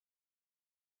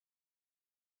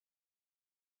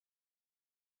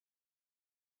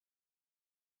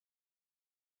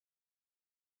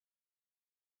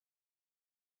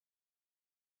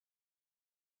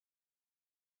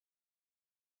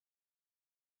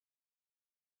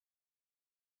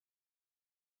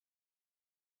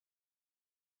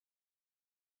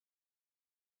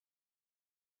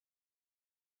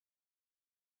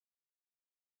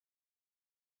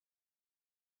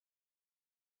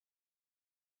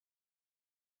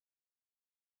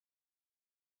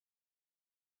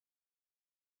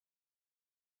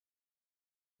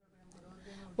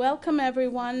Welcome,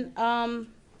 everyone. I'm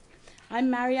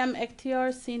Mariam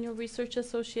Ekhtiar, Senior Research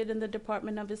Associate in the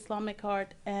Department of Islamic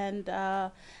Art, and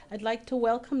I'd like to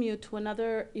welcome you to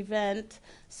another event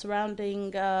surrounding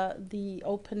the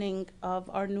opening of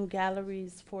our new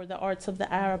galleries for the arts of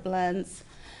the Arab lands,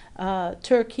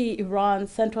 Turkey, Iran,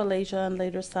 Central Asia, and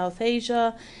later South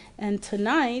Asia. And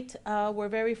tonight, we're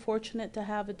very fortunate to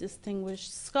have a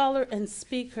distinguished scholar and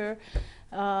speaker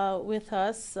with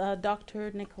us,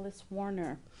 Dr. Nicholas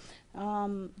Warner.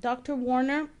 Dr.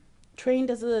 Warner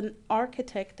trained as an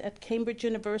architect at Cambridge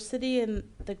University and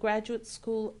the Graduate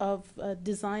School of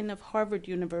Design of Harvard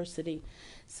University.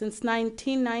 Since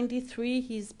 1993,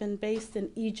 he's been based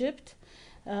in Egypt,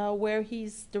 where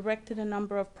he's directed a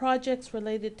number of projects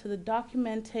related to the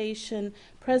documentation,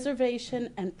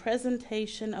 preservation, and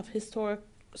presentation of historic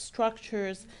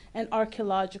structures and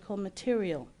archaeological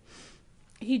material.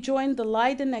 He joined the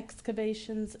Leiden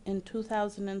excavations in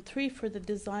 2003 for the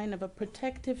design of a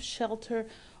protective shelter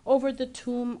over the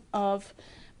tomb of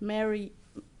Maryneus.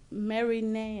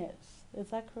 Is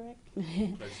that correct?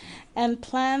 And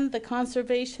planned the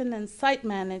conservation and site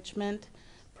management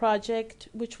project,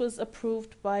 which was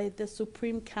approved by the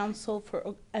Supreme Council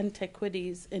for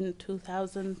Antiquities in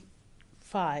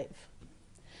 2005.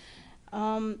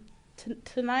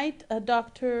 Tonight,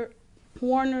 Dr.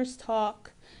 Warner's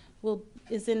talk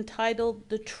is entitled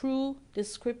The True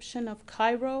Description of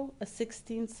Cairo, a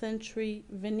 16th-Century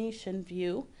Venetian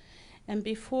View. And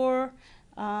before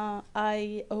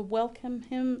I welcome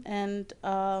him and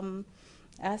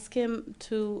ask him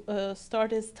to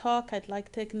start his talk, I'd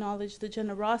like to acknowledge the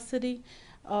generosity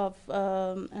of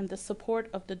and the support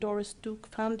of the Doris Duke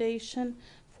Foundation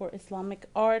for Islamic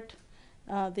Art,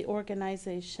 the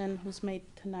organization who's made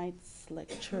tonight's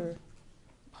lecture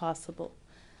possible.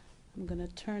 I'm going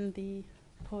to turn the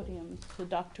podium to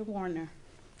Dr. Warner.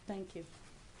 Thank you.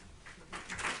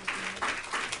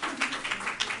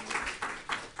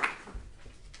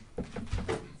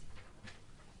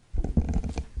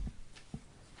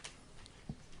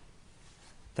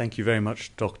 Thank you very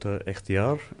much, Dr.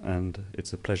 Ekhtiar, and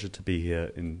it's a pleasure to be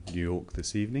here in New York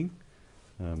this evening.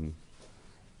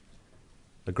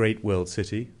 A great world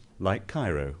city, like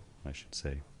Cairo, I should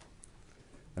say.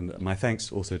 And my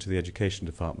thanks also to the Education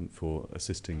Department for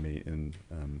assisting me in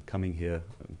coming here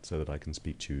so that I can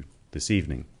speak to you this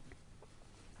evening.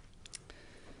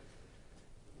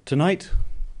 Tonight,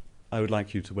 I would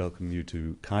like to welcome you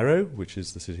to Cairo, which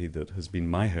is the city that has been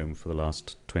my home for the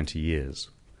last 20 years.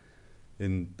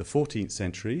 In the 14th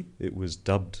century, it was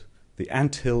dubbed the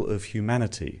anthill of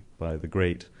humanity by the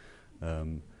great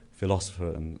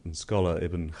philosopher and scholar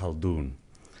Ibn Khaldun.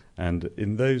 And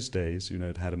in those days,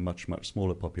 it had a much, much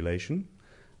smaller population.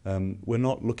 We're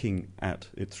not looking at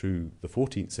it through the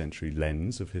 14th century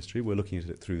lens of history. We're looking at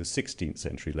it through the 16th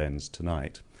century lens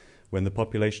tonight, when the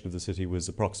population of the city was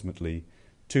approximately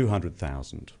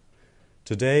 200,000.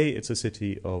 Today, it's a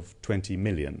city of 20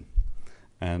 million.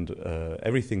 And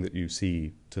everything that you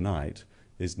see tonight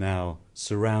is now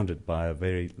surrounded by a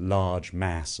very large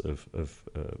mass of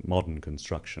modern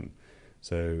construction.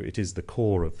 So it is the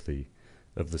core of the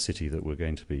city that we're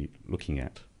going to be looking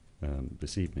at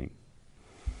this evening.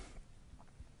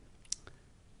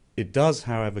 It does,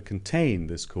 however, contain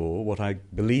this core what I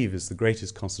believe is the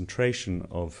greatest concentration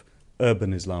of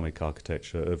urban Islamic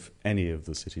architecture of any of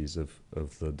the cities of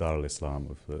the Dar al-Islam,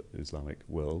 of the Islamic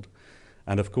world.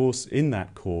 And of course, in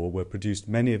that core were produced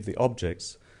many of the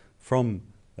objects from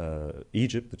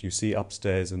Egypt that you see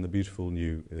upstairs in the beautiful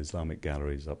new Islamic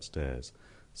galleries upstairs.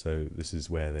 So this is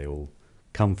where they all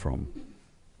come from.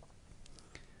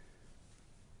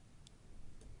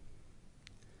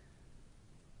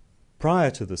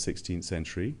 Prior to the 16th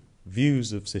century,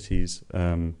 views of cities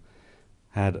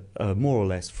had a more or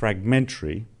less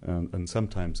fragmentary and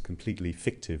sometimes completely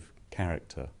fictive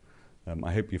character.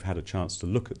 I hope you've had a chance to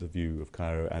look at the view of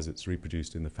Cairo as it's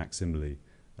reproduced in the facsimile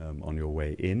on your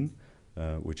way in,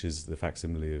 which is the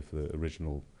facsimile of the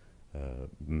original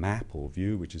map or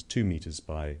view, which is 2 meters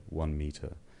by 1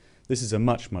 meter. This is a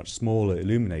much, much smaller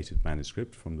illuminated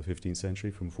manuscript from the 15th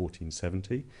century, from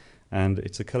 1470, and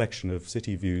it's a collection of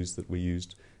city views that were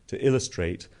used to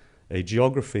illustrate a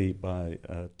geography by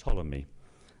Ptolemy.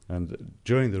 And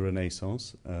during the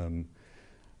Renaissance,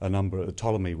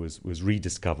 Ptolemy was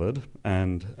rediscovered,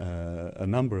 and a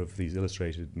number of these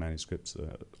illustrated manuscripts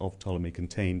of Ptolemy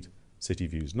contained city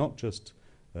views, not just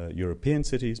European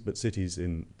cities, but cities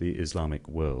in the Islamic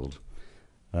world.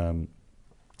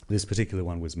 This particular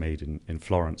one was made in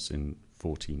Florence in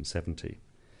 1470.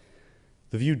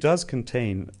 The view does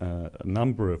contain a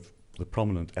number of the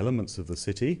prominent elements of the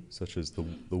city, such as the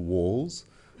walls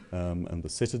and the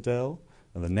citadel,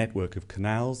 and the network of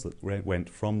canals that went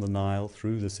from the Nile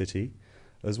through the city,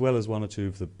 as well as one or two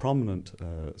of the prominent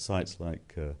sites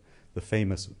like the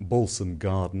famous Balsam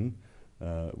Garden,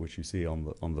 which you see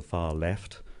on the far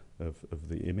left of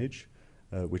the image,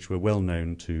 which were well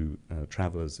known to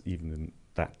travellers even in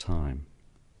that time.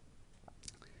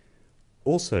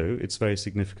 Also, it's very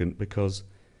significant because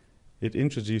it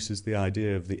introduces the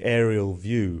idea of the aerial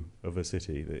view of a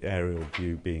city, the aerial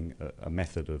view being a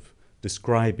method of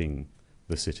describing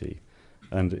the city.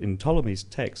 And in Ptolemy's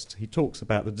text, he talks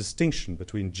about the distinction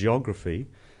between geography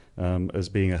as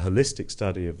being a holistic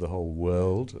study of the whole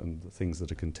world and the things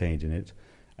that are contained in it,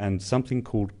 and something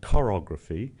called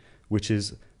chorography, which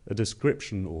is a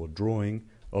description or drawing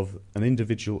of an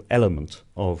individual element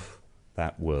of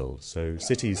that world. So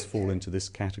cities fall into this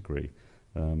category.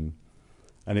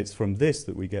 And it's from this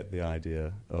that we get the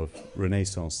idea of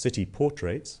Renaissance city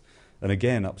portraits. And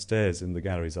again, upstairs, in the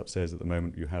galleries upstairs at the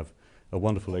moment, you have a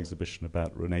wonderful exhibition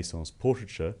about Renaissance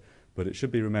portraiture. But it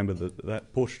should be remembered that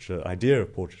that portraiture, idea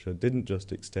of portraiture, didn't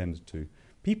just extend to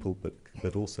people,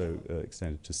 but also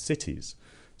extended to cities.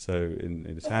 So in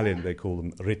Italian, they call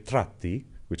them ritratti,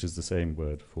 which is the same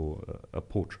word for a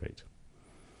portrait.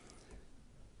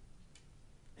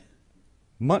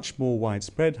 Much more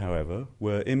widespread, however,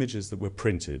 were images that were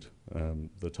printed.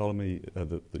 The Ptolemy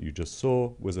that you just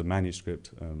saw was a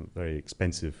manuscript, very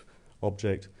expensive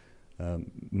object.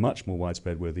 Much more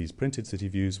widespread were these printed city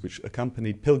views, which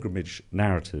accompanied pilgrimage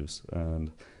narratives,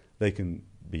 and they can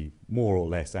be more or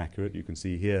less accurate. You can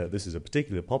see here, this is a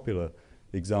particularly popular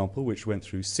example, which went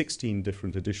through 16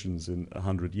 different editions in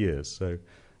 100 years. So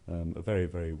a very,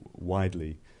 very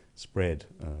widely spread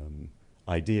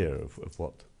idea of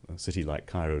what a city like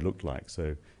Cairo looked like.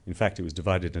 So, in fact, it was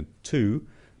divided into two.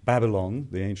 Babylon,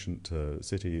 the ancient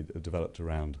city developed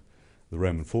around the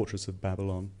Roman fortress of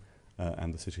Babylon,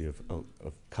 and the city of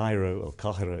Cairo,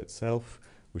 Al-Qahira itself,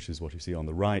 which is what you see on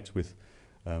the right, with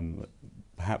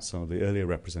perhaps some of the earlier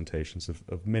representations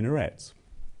of minarets.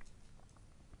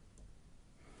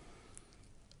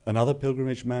 Another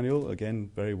pilgrimage manual, again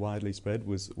very widely spread,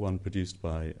 was one produced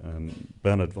by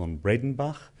Bernard von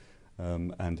Bredenbach.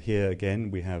 And here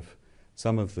again we have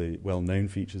some of the well-known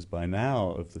features by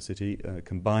now of the city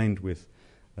combined with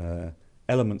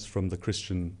elements from the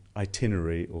Christian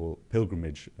itinerary or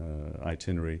pilgrimage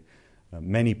itinerary.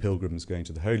 Many pilgrims going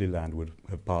to the Holy Land would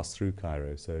have passed through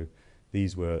Cairo, so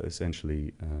these were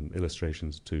essentially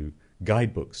illustrations to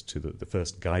guidebooks, to the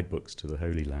first guidebooks to the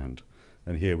Holy Land.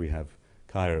 And here we have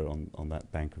Cairo on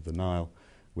that bank of the Nile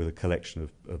with a collection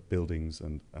of buildings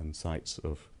and sites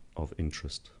of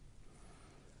interest.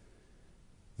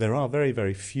 There are very,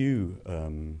 very few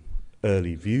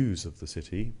early views of the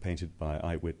city painted by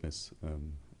eyewitness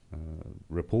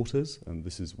reporters, and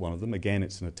this is one of them. Again,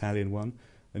 it's an Italian one,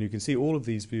 and you can see all of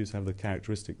these views have the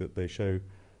characteristic that they show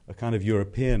a kind of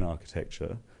European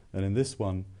architecture, and in this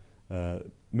one,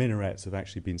 minarets have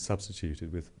actually been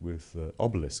substituted with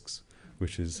obelisks,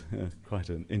 which is quite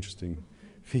an interesting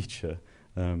feature.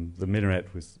 The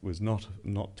minaret was not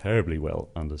terribly well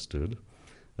understood.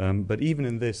 But even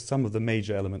in this, some of the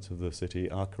major elements of the city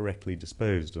are correctly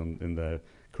disposed in their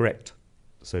correct,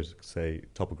 so to say,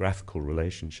 topographical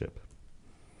relationship.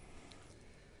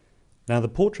 Now, the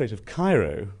portrait of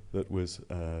Cairo that was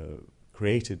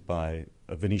created by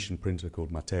a Venetian printer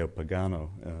called Matteo Pagano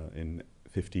in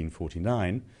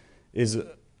 1549 is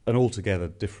an altogether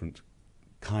different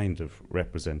kind of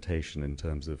representation in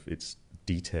terms of its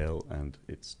detail and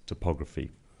its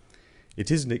topography. It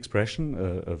is an expression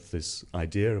of this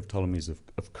idea of Ptolemy's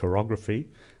of chorography,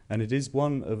 and it is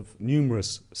one of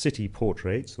numerous city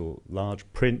portraits or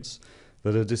large prints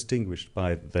that are distinguished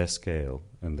by their scale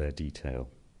and their detail.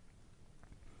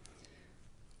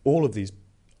 All of these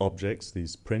objects,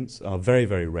 these prints, are very,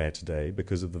 very rare today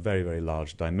because of the very, very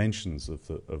large dimensions of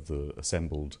the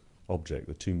assembled object,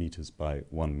 the 2 meters by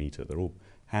 1 meter. They're all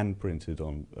hand-printed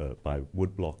on by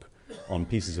woodblock on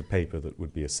pieces of paper that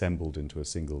would be assembled into a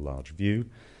single large view.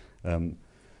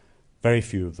 Very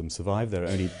few of them survive. There are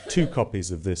only 2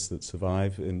 copies of this that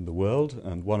survive in the world,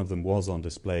 and one of them was on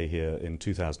display here in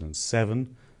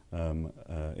 2007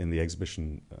 in the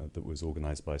exhibition that was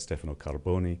organized by Stefano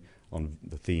Carboni on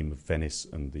the theme of Venice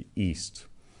and the East.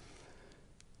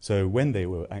 So when they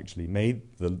were actually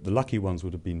made, the lucky ones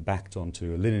would have been backed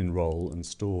onto a linen roll and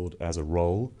stored as a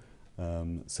roll.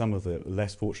 Some of the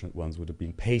less fortunate ones would have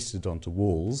been pasted onto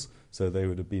walls, so they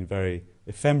would have been very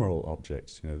ephemeral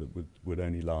objects, that would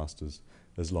only last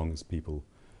as long as people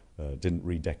didn't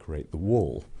redecorate the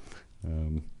wall.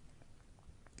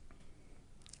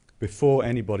 before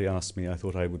anybody asked me, I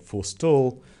thought I would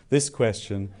forestall this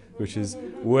question, which is,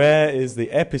 where is the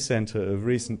epicenter of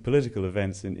recent political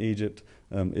events in Egypt?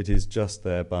 It is just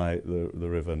there by the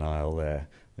River Nile there,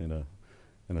 in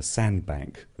a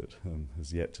sandbank that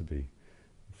has yet to be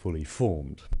fully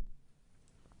formed.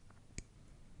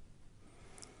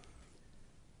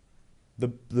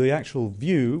 The actual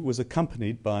view was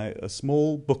accompanied by a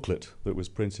small booklet that was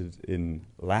printed in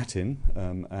Latin,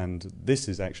 and this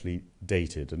is actually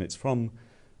dated, and it's from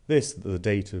this that the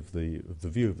date of the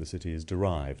view of the city is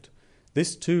derived.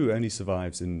 This too only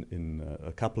survives in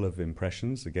a couple of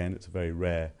impressions. Again, it's a very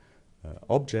rare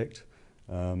object,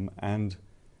 and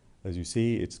as you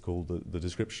see, it's called the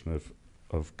description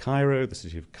of Cairo, the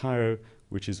city of Cairo,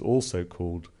 which is also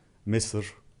called Misr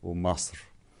or Masr.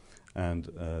 And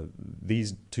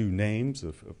these two names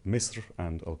of Misr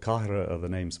and Al-Qahira are the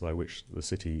names by which the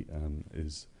city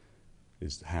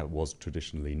was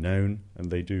traditionally known, and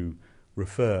they do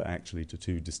refer actually to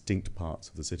two distinct parts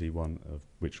of the city, one of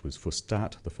which was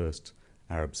Fustat, the first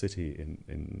Arab city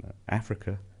in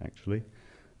Africa, actually,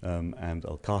 and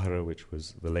Al-Qahira, which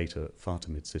was the later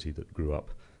Fatimid city that grew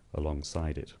up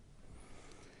alongside it.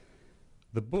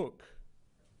 The book,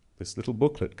 this little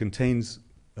booklet, contains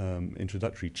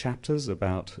introductory chapters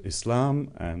about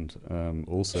Islam and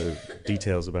also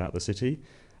details about the city,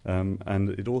 and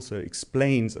it also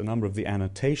explains a number of the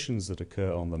annotations that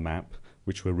occur on the map,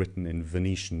 which were written in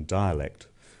Venetian dialect.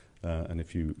 And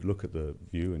if you look at the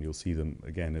view, and you'll see them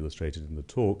again illustrated in the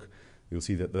talk, you'll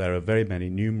see that there are very many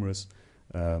numerous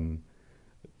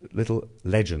little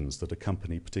legends that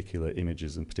accompany particular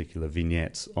images and particular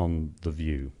vignettes on the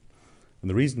view. And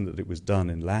the reason that it was done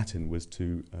in Latin was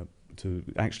to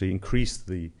actually increase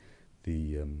the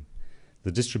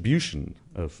distribution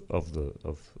of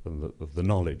the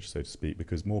knowledge, so to speak,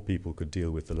 because more people could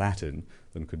deal with the Latin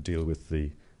than could deal with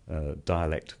the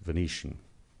dialect Venetian.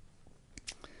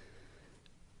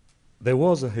 There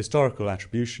was a historical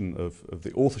attribution of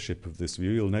the authorship of this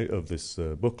view. You'll note of this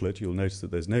booklet. You'll notice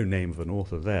that there's no name of an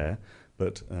author there,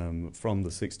 but from the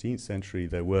 16th century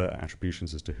there were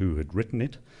attributions as to who had written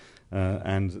it,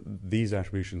 and these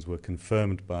attributions were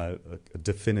confirmed by a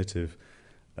definitive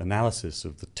analysis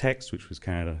of the text, which was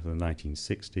carried out in the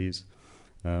 1960s,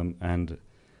 and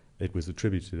it was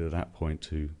attributed at that point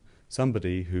to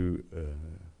somebody who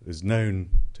is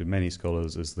known to many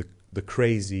scholars as the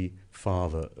crazy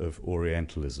father of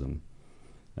Orientalism.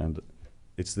 And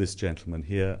it's this gentleman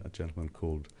here, a gentleman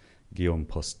called Guillaume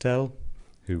Postel,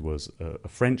 who was a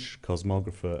French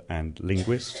cosmographer and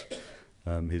linguist.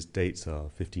 His dates are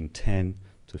 1510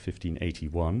 to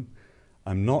 1581.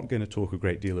 I'm not going to talk a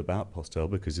great deal about Postel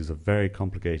because he's a very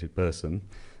complicated person,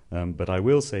 but I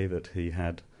will say that he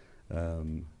had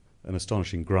an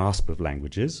astonishing grasp of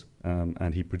languages,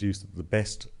 and he produced the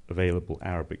best available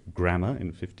Arabic grammar in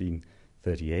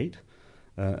 1538,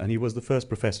 and he was the first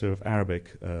professor of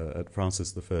Arabic at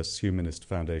Francis I's Humanist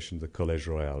Foundation, the Collège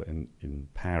Royal in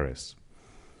Paris.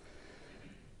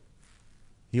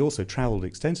 He also travelled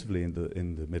extensively in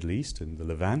the Middle East, in the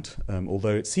Levant,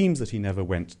 although it seems that he never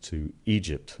went to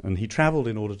Egypt, and he travelled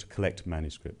in order to collect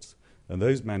manuscripts, and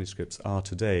those manuscripts are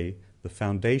today the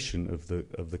foundation of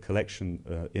the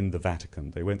collection in the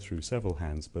Vatican. They went through several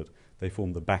hands, but they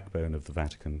form the backbone of the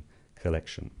Vatican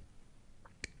collection.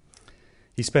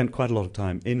 He spent quite a lot of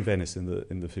time in Venice in the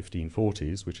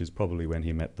 1540s, which is probably when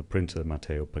he met the printer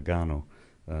Matteo Pagano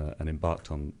and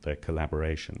embarked on their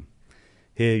collaboration.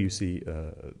 Here you see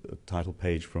a title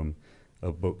page from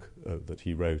a book that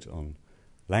he wrote on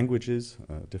languages,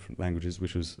 different languages,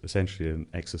 which was essentially an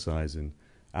exercise in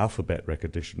alphabet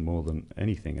recognition more than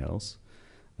anything else.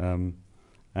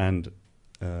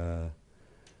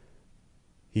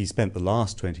 He spent the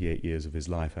last 28 years of his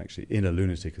life actually in a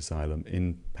lunatic asylum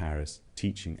in Paris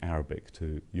teaching Arabic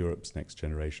to Europe's next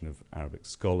generation of Arabic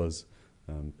scholars.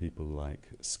 People like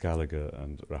Scaliger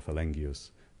and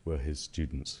Raphaelengius were his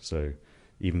students. So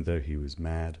even though he was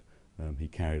mad, he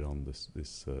carried on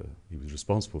he was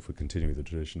responsible for continuing the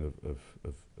tradition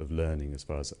of learning as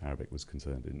far as Arabic was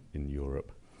concerned in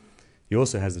Europe. He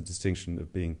also has the distinction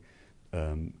of being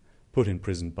put in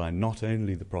prison by not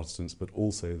only the Protestants but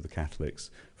also the Catholics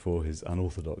for his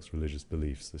unorthodox religious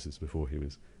beliefs. This is before he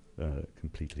was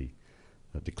completely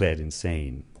declared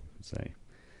insane, say.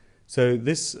 So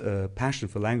this passion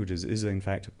for languages is in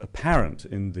fact apparent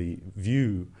in the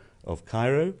view of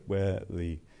Cairo, where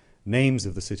the names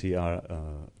of the city are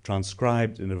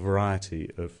transcribed in a variety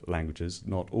of languages,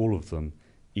 not all of them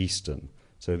Eastern.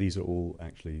 So these are all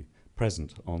actually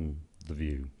present on the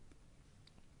view.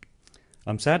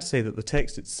 I'm sad to say that the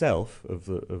text itself of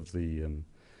the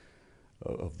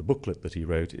of the booklet that he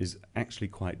wrote is actually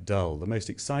quite dull. The most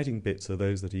exciting bits are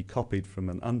those that he copied from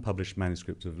an unpublished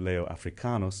manuscript of Leo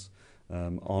Africanus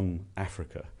on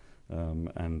Africa.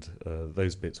 And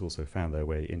those bits also found their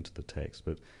way into the text.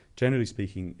 But generally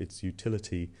speaking, its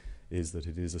utility is that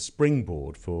it is a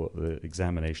springboard for the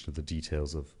examination of the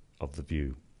details of the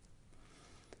view.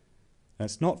 Now,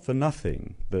 it's not for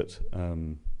nothing that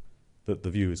that the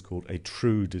view is called a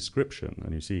true description.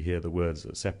 And you see here the words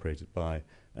are separated by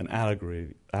an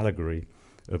allegory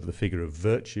of the figure of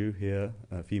virtue here,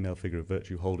 a female figure of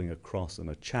virtue holding a cross and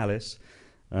a chalice.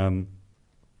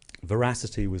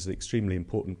 Veracity was an extremely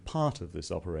important part of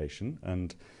this operation,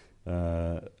 and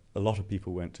a lot of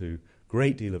people went to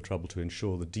great deal of trouble to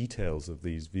ensure the details of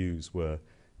these views were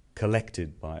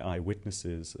collected by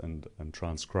eyewitnesses and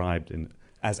transcribed in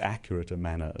as accurate a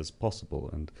manner as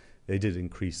possible. And they did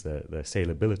increase their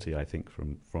saleability, I think,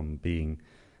 from being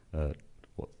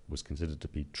what was considered to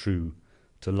be true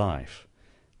to life.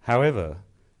 However,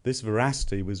 this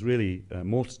veracity was really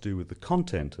more to do with the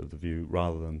content of the view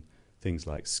rather than things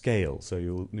like scale. So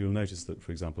you'll notice that,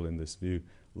 for example, in this view,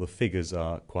 the figures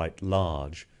are quite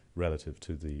large relative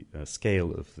to the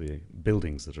scale of the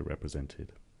buildings that are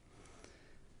represented.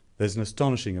 There's an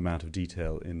astonishing amount of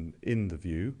detail in the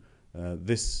view.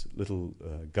 This little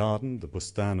garden, the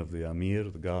Bustan of the Amir,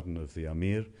 the garden of the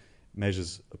Amir,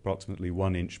 measures approximately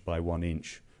 1 inch by 1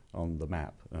 inch on the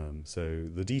map. So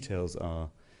the details are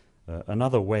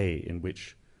another way in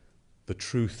which the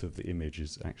truth of the image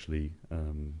is actually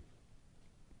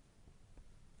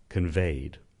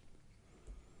conveyed.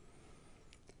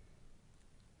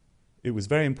 It was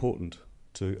very important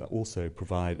to also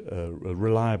provide a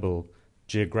reliable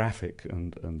geographic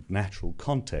and natural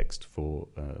context for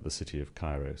the city of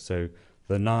Cairo. So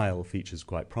the Nile features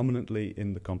quite prominently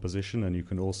in the composition, and you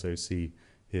can also see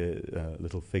here a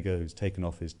little figure who's taken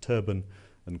off his turban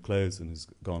and clothes and has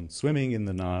gone swimming in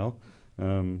the Nile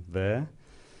there.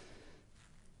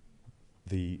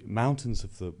 The mountains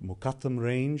of the Mokattam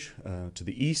range to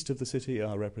the east of the city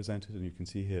are represented, and you can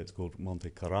see here it's called Monte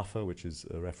Carafa, which is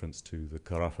a reference to the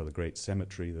Carafa, the great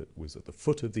cemetery that was at the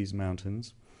foot of these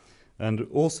mountains. And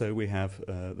also we have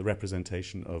the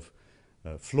representation of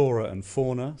flora and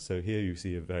fauna. So here you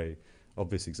see a very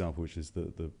obvious example, which is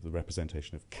the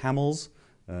representation of camels,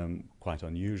 quite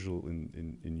unusual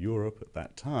in Europe at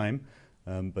that time,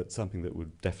 but something that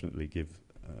would definitely give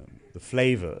the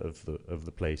flavour of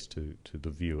the place to the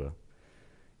viewer.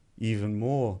 Even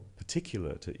more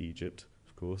particular to Egypt,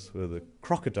 of course, were the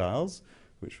crocodiles,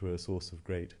 which were a source of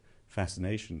great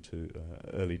fascination to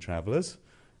early travellers,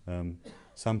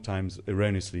 sometimes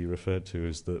erroneously referred to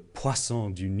as the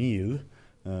poissons du Nil,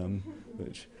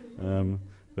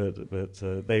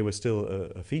 but they were still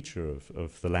a feature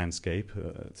of the landscape.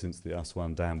 Since the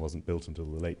Aswan Dam wasn't built until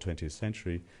the late 20th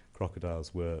century,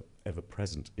 crocodiles were ever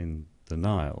present in the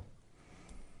Nile.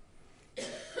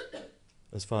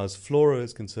 As far as flora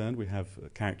is concerned, we have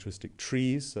characteristic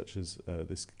trees such as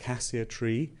this cassia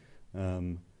tree,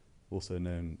 also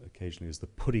known occasionally as the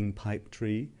pudding pipe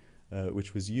tree,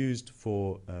 which was used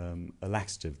for a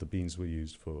laxative. The beans were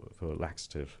used for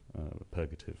laxative,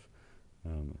 purgative.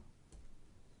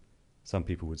 Some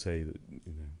people would say that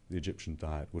the Egyptian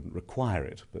diet wouldn't require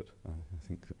it, but I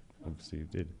think that obviously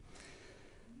it did.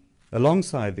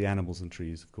 Alongside the animals and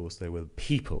trees, of course, there were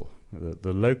people,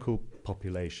 the local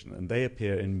population, and they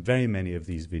appear in very many of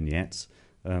these vignettes,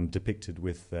 depicted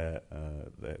with their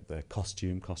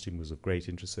costume. Costume was of great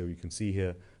interest, so you can see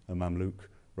here a Mamluk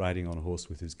riding on a horse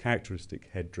with his characteristic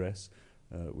headdress,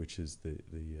 which is the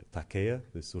takeya,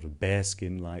 this sort of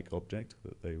bearskin-like object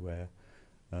that they wear,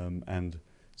 and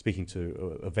speaking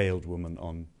to a veiled woman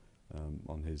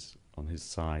on his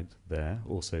side there,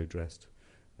 also dressed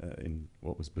in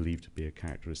what was believed to be a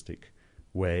characteristic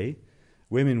way.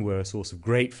 Women were a source of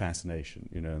great fascination,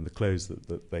 and the clothes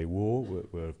that they wore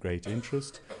were of great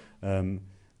interest.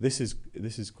 This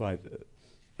is quite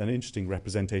an interesting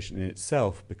representation in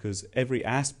itself, because every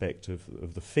aspect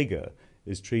of the figure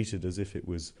is treated as if it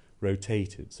was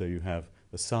rotated. So you have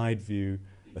a side view,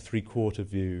 a three-quarter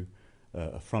view,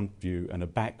 a front view, and a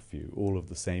back view, all of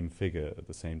the same figure at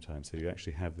the same time. So you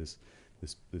actually have this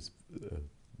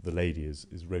the lady is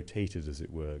rotated, as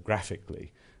it were,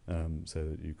 graphically, so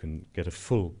that you can get a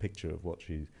full picture of what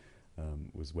she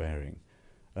was wearing.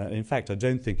 In fact, I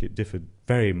don't think it differed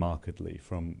very markedly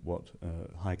from what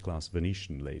high-class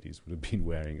Venetian ladies would have been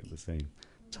wearing at the same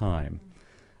time.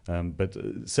 But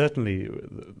certainly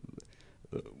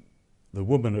the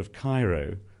woman of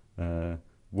Cairo,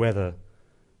 whether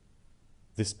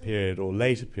this period or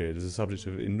later period, is a subject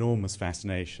of enormous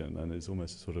fascination, and is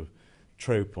almost a sort of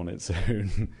trope on its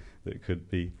own that could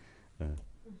be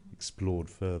explored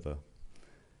further.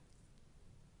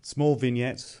 Small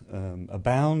vignettes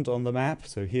abound on the map.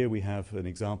 So here we have an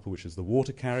example which is the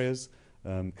water carriers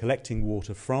collecting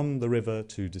water from the river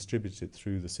to distribute it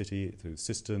through the city, through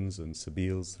cisterns and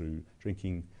sebils, through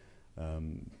drinking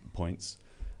points.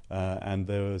 And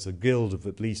there was a guild of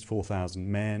at least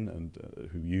 4,000 men and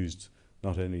who used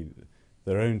not only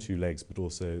their own two legs but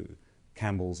also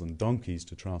camels and donkeys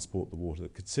to transport the water a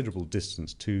considerable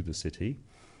distance to the city.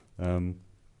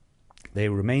 They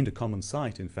remained a common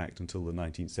sight, in fact, until the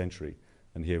 19th century.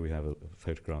 And here we have a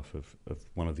photograph of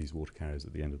one of these water carriers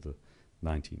at the end of the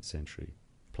 19th century,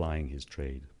 plying his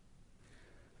trade.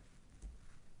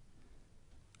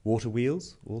 Water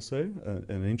wheels, also,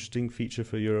 an interesting feature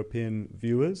for European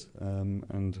viewers,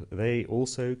 and they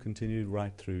also continued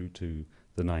right through to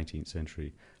the 19th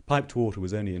century. Piped water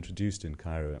was only introduced in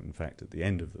Cairo, in fact, at the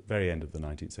very end of the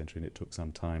 19th century, and it took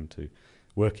some time to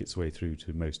work its way through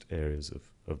to most areas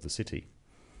of the city.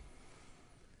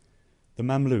 The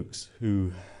Mamluks,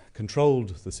 who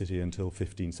controlled the city until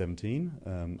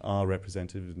 1517, are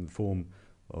represented in the form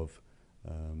of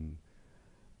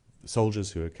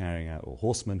soldiers who are carrying out, or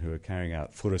horsemen who are carrying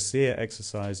out furasiya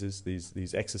exercises,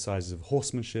 these exercises of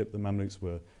horsemanship. The Mamluks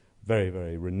were very,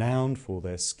 very renowned for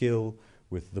their skill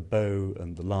with the bow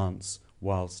and the lance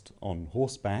whilst on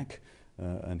horseback.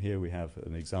 And here we have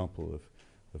an example of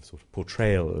sort of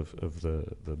portrayal of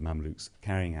the Mamluks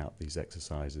carrying out these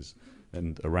exercises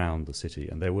and around the city.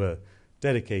 And there were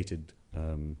dedicated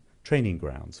training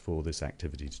grounds for this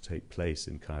activity to take place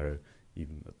in Cairo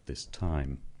even at this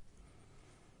time.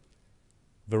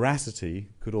 Veracity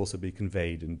could also be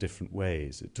conveyed in different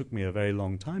ways. It took me a very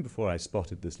long time before I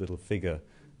spotted this little figure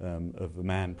of a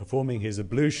man performing his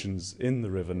ablutions in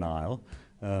the River Nile,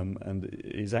 and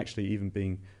is actually even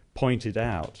being pointed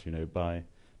out,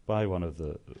 by one of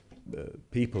the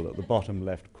people at the bottom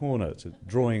left corner,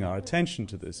 drawing our attention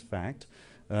to this fact.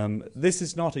 This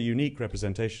is not a unique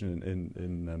representation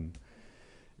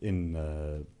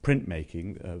in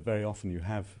printmaking. Very often you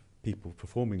have people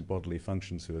performing bodily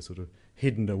functions who are sort of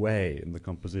hidden away in the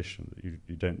composition that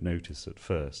you don't notice at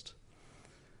first.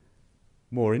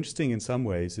 More interesting in some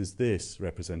ways is this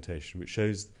representation, which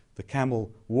shows the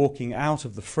camel walking out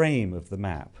of the frame of the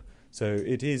map. So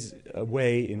it is a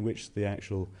way in which the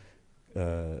actual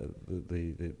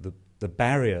the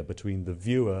barrier between the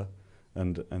viewer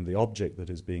and the object that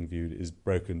is being viewed is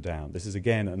broken down. This is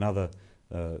again another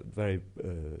very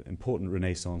important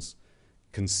Renaissance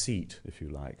conceit, if you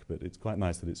like, but it's quite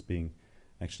nice that it's being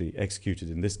actually executed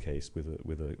in this case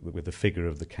with the figure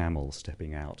of the camel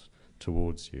stepping out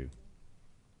towards you.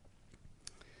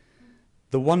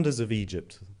 The wonders of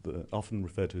Egypt, often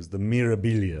referred to as the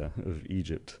mirabilia of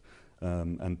Egypt,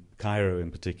 and Cairo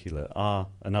in particular, are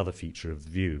another feature of the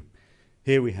view.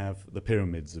 Here we have the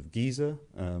pyramids of Giza,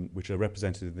 which are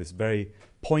represented in this very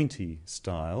pointy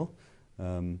style.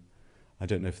 I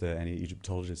don't know if there are any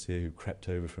Egyptologists here who crept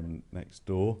over from next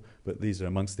door, but these are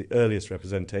amongst the earliest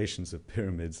representations of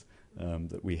pyramids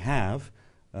that we have.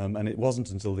 And it wasn't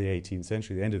until the 18th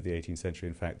century, the end of the 18th century,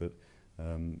 in fact, that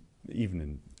even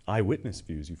in eyewitness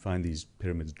views, you find these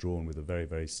pyramids drawn with a very,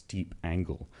 very steep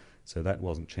angle. So that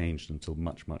wasn't changed until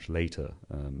much, much later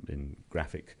in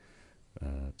graphic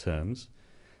terms.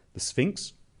 The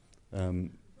Sphinx,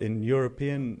 in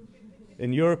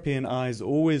European eyes,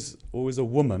 always a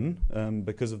woman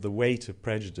because of the weight of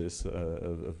prejudice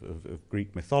of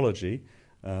Greek mythology.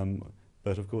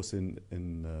 But of course, in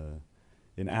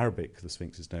Arabic, the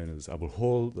Sphinx is known as Abul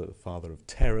Hol, the father of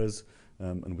terrors,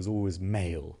 and was always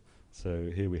male.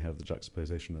 So here we have the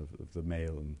juxtaposition of the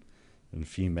male and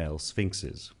female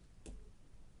sphinxes.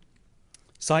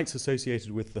 Sites associated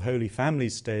with the Holy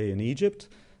Family's stay in Egypt,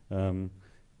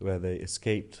 where they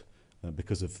escaped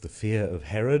because of the fear of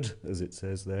Herod, as it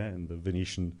says there in the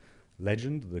Venetian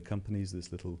legend that accompanies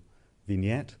this little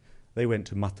vignette. They went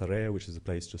to Matarea, which is a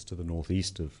place just to the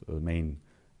northeast of the main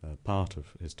part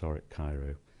of historic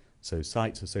Cairo. So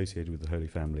sites associated with the Holy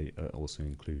Family are also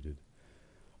included.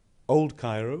 Old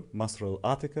Cairo, Masr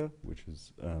al-Atika, which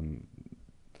is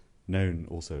known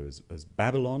also as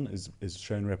Babylon, is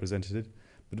shown represented.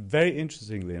 But very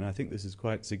interestingly, and I think this is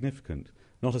quite significant,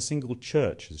 not a single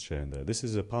church is shown there. This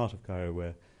is a part of Cairo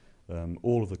where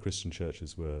all of the Christian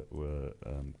churches were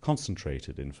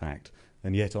concentrated, in fact,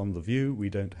 and yet on the view we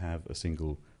don't have a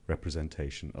single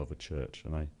representation of a church.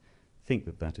 And I think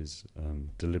that is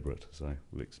deliberate, as I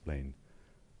will explain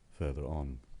further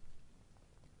on.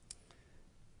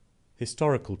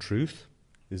 Historical truth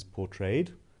is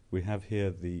portrayed. We have here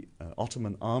the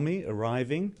Ottoman army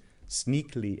arriving,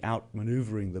 sneakily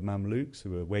outmaneuvering the Mamluks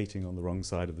who were waiting on the wrong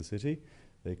side of the city.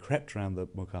 They crept round the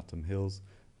Mokattam hills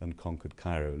and conquered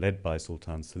Cairo, led by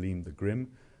Sultan Selim the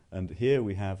Grim. And here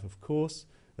we have, of course,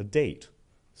 a date.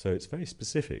 So it's very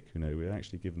specific. You know, we're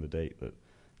actually given the date that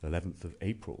 11th of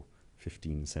April,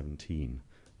 1517.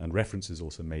 And reference is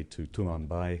also made to Tuman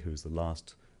Bey, who's the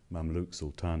last Mamluk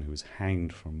sultan who was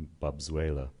hanged from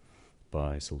Babzuela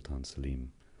by Sultan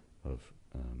Selim of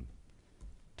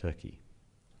Turkey.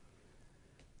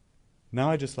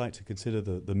 Now I'd just like to consider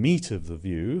the meat of the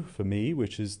view for me,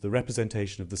 which is the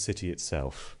representation of the city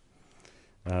itself.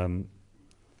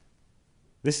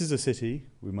 This is a city,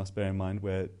 we must bear in mind,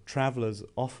 where travellers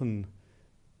often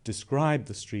describe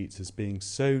the streets as being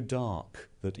so dark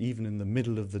that even in the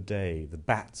middle of the day the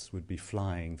bats would be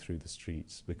flying through the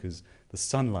streets because the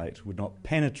sunlight would not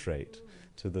penetrate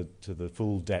to the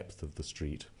full depth of the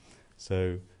street.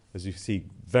 So, as you see,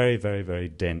 very, very, very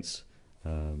dense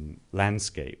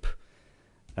landscape.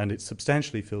 And it's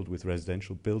substantially filled with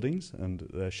residential buildings, and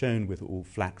they're shown with all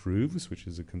flat roofs, which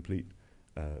is a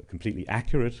completely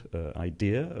accurate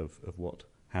idea of what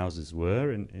houses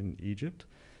were in Egypt.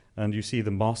 And you see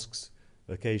the mosques.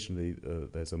 Occasionally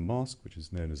there's a mosque, which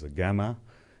is known as a gamma,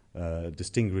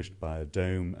 distinguished by a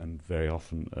dome and very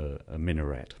often a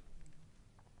minaret.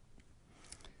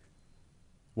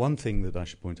 One thing that I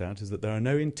should point out is that there are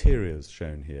no interiors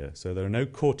shown here, so there are no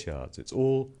courtyards. It's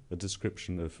all a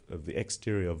description of the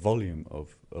exterior volume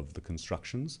of the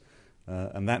constructions,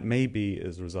 and that may be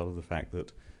as a result of the fact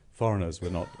that foreigners were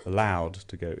not allowed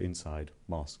to go inside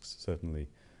mosques. Certainly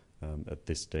at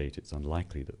this date it's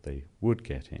unlikely that they would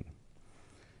get in,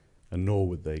 and nor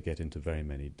would they get into very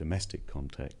many domestic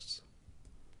contexts.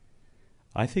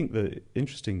 I think the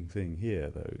interesting thing here,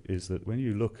 though, is that when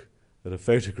you look at a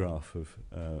photograph of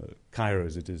Cairo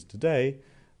as it is today,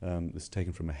 this is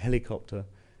taken from a helicopter,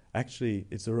 actually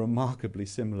it's a remarkably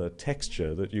similar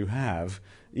texture that you have,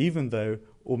 even though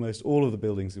almost all of the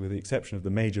buildings, with the exception of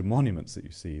the major monuments that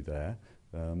you see there,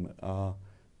 are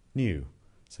new.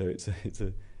 So it's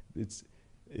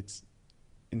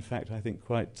in fact, I think,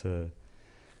 quite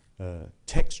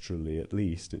texturally, at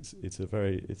least, it's a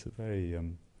very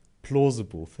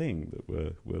plausible thing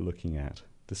that we're looking at,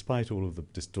 despite all of the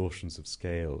distortions of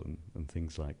scale and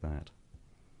things like that.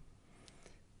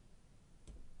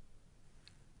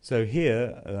 So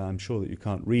here, I'm sure that you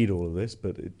can't read all of this,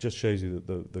 but it just shows you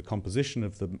that the composition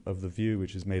of the view,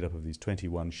 which is made up of these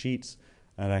 21 sheets,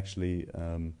 and actually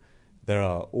there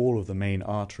are all of the main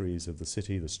arteries of the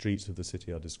city, the streets of the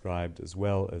city are described, as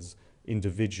well as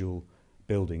individual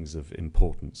buildings of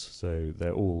importance. So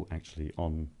they're all actually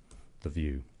on the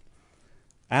view,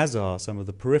 as are some of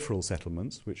the peripheral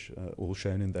settlements, which are all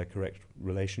shown in their correct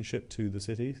relationship to the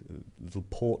city. A little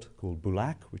port called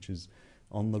Bulak, which is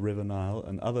on the River Nile,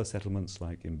 and other settlements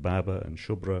like Imbaba and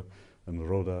Shubra and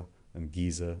Roda and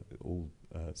Giza, all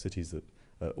cities that,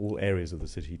 all areas of the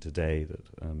city today that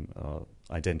are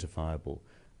identifiable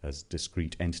as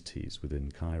discrete entities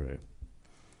within Cairo.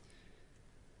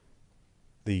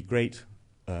 The great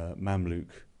Mamluk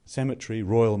cemetery,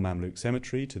 Royal Mamluk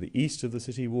Cemetery, to the east of the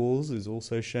city walls is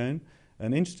also shown.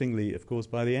 And interestingly, of course,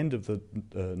 by the end of the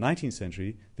 19th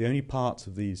century, the only parts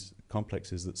of these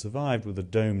complexes that survived were the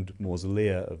domed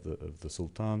mausolea of the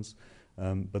sultans,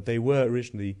 but they were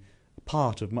originally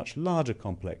part of much larger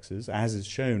complexes, as is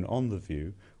shown on the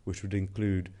view, which would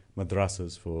include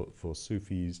madrasas for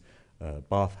Sufis,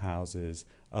 bathhouses,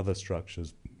 other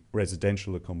structures,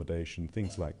 residential accommodation,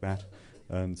 things like that.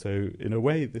 And so, in a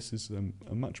way, this is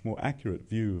a much more accurate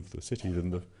view of the city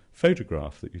than the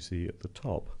photograph that you see at the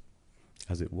top,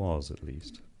 as it was, at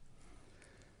least.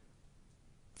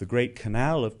 The great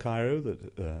canal of Cairo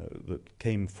that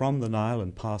came from the Nile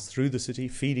and passed through the city,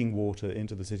 feeding water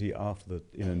into the city after the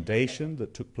inundation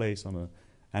that took place on an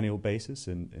annual basis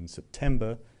in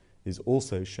September, is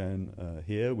also shown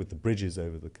here, with the bridges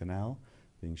over the canal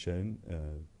being shown.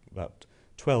 About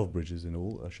 12 bridges in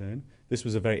all are shown. This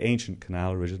was a very ancient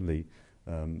canal, originally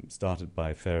started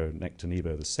by Pharaoh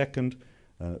Nectanebo II,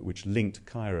 which linked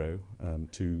Cairo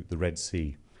to the Red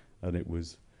Sea, and it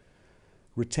was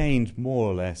retained more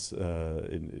or less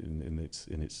in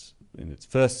its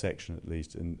first section, at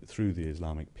least, through the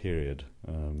Islamic period,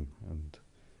 and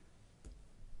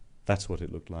that's what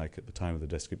it looked like at the time of the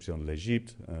Description de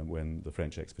l'Égypte, when the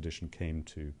French expedition came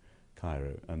to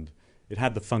Cairo, and it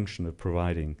had the function of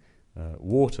providing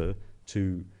water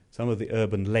to some of the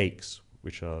urban lakes,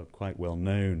 which are quite well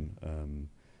known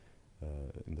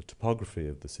in the topography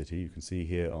of the city. You can see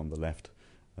here on the left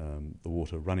the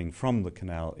water running from the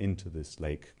canal into this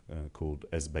lake called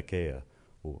Ezbekeia,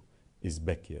 or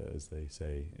Izbekia, as they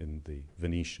say in the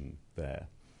Venetian there.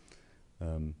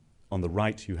 on the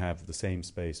right, you have the same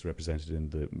space represented in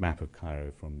the map of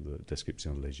Cairo from the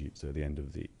Description de l'Égypte, so the end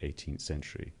of the 18th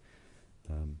century.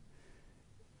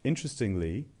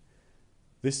 Interestingly,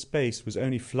 this space was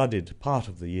only flooded part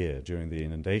of the year during the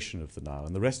inundation of the Nile,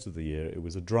 and the rest of the year it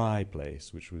was a dry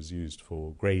place which was used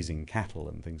for grazing cattle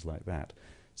and things like that.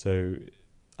 So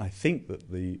I think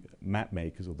that the map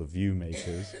makers or the view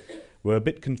makers were a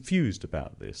bit confused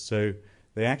about this. So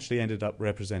they actually ended up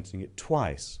representing it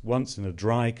twice, once in a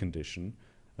dry condition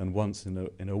and once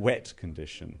in a wet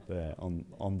condition there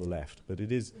on the left. But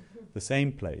it is the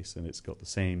same place and it's got the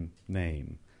same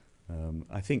name.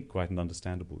 I think quite an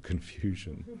understandable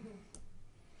confusion.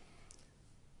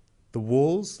 The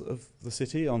walls of the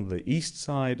city on the east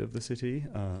side of the city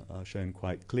are shown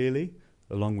quite clearly,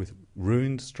 along with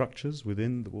ruined structures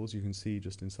within the walls. You can see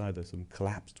just inside there's some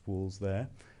collapsed walls there,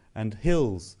 and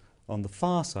hills on the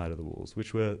far side of the walls,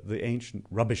 which were the ancient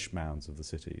rubbish mounds of the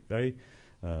city. Very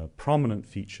prominent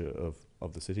feature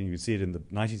of the city. You can see it in the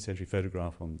 19th century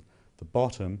photograph on the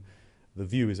bottom. The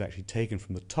view is actually taken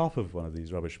from the top of one of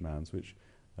these rubbish mounds, which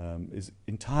is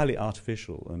entirely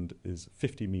artificial and is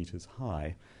 50 meters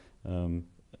high.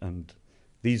 And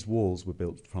these walls were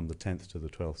built from the 10th to the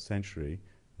 12th century.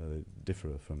 They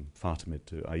differ from Fatimid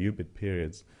to Ayyubid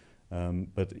periods.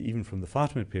 But even from the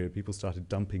Fatimid period, people started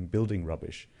dumping building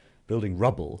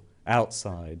rubble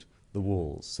outside the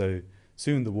walls. So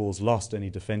soon the walls lost any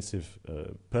defensive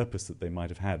purpose that they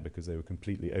might have had because they were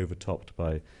completely overtopped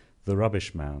by the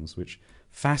rubbish mounds, which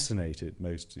fascinated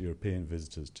most European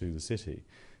visitors to the city.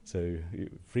 So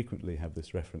you frequently have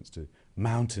this reference to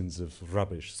mountains of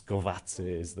rubbish. Scovatze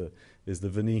is the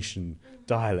Venetian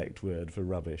dialect word for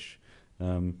rubbish.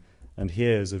 And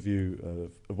here's a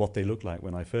view of what they looked like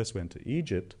when I first went to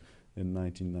Egypt in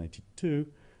 1992,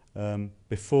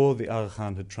 before the Aga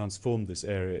Khan had transformed this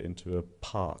area into a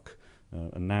park.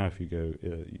 And now if you go,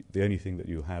 the only thing that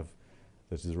you'll have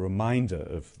that is a reminder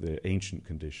of the ancient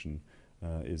condition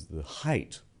is the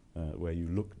height where you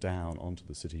look down onto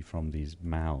the city from these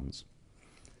mounds.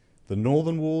 The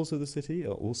northern walls of the city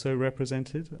are also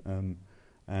represented,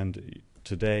 and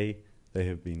today they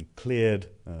have been cleared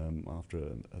after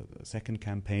a second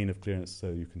campaign of clearance, so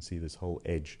you can see this whole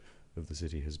edge of the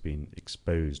city has been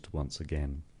exposed once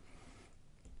again.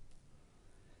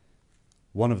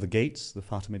 One of the gates, the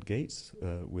Fatimid gates,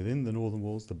 within the northern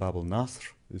walls, the Bab al-Nasr,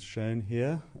 is shown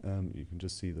here. You can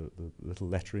just see the little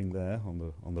lettering there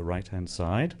on the right-hand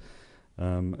side.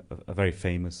 A very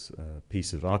famous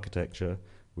piece of architecture,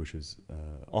 which is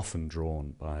often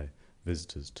drawn by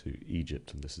visitors to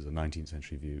Egypt, and this is a 19th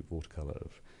century view, watercolor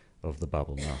of the Bab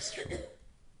al-Nasr.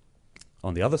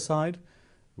 On the other side,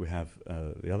 we have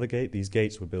the other gate. These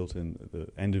gates were built in the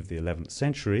end of the 11th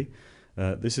century.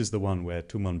 This is the one where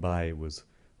Tumanbay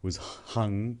was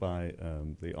hung by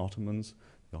the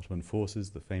Ottoman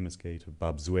forces, the famous gate of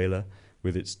Bab Zuela,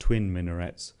 with its twin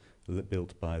minarets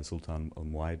built by Sultan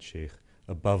al-Muayyid Sheikh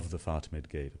above the Fatimid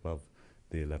gate, above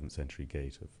the 11th century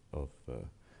gate of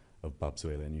Bab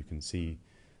Zuela. And you can see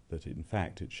that, in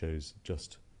fact, it shows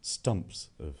just stumps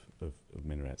of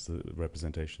minarets. The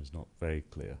representation is not very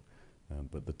clear,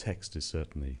 but the text is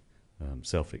certainly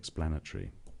self-explanatory.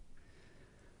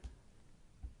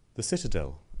 The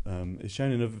citadel is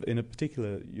shown in a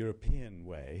particular European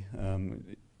way.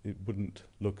 It wouldn't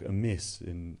look amiss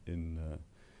in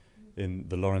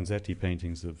the Lorenzetti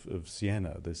paintings of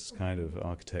Siena, this kind of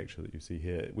architecture that you see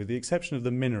here, with the exception of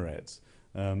the minarets.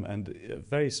 And a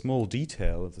very small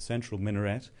detail of the central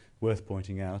minaret worth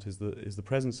pointing out is the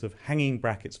presence of hanging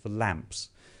brackets for lamps.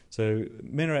 So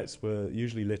minarets were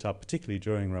usually lit up, particularly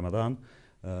during Ramadan,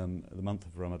 the month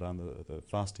of Ramadan, the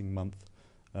fasting month,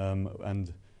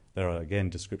 and there are again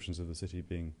descriptions of the city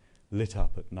being lit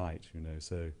up at night,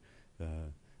 so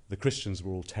the Christians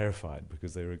were all terrified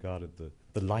because they regarded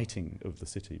the lighting of the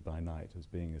city by night as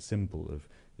being a symbol of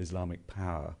Islamic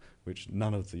power, which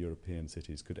none of the European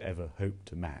cities could ever hope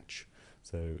to match.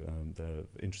 So there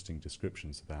are interesting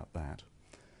descriptions about that.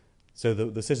 So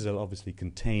the citadel obviously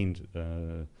contained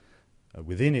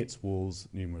within its walls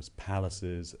numerous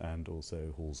palaces and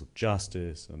also halls of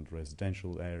justice and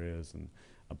residential areas and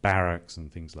barracks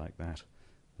and things like that.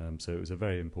 So it was a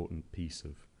very important piece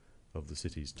of the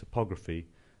city's topography,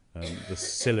 the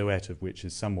silhouette of which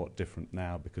is somewhat different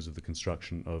now because of the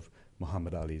construction of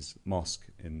Muhammad Ali's mosque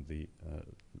in the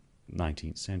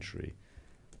 19th century.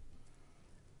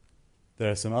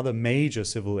 There are some other major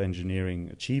civil engineering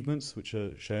achievements which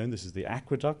are shown. This is the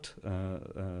aqueduct,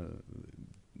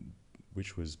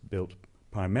 which was built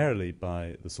primarily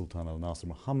by the Sultan al-Nasir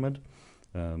Muhammad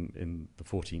in the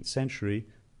 14th century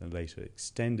and later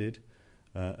extended.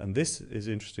 And this is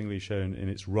interestingly shown in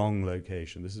its wrong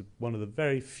location. This is one of the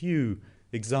very few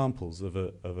examples of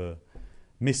a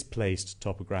misplaced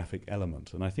topographic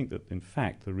element. And I think that, in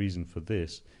fact, the reason for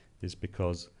this is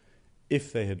because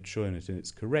if they had shown it in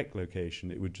its correct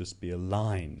location, it would just be a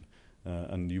line,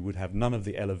 and you would have none of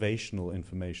the elevational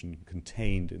information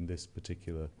contained in this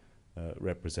particular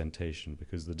representation,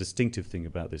 because the distinctive thing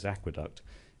about this aqueduct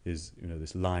is,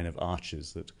 this line of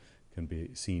arches that can be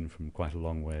seen from quite a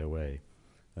long way away.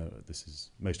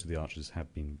 Most of the arches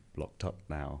have been blocked up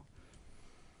now.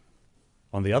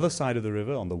 On the other side of the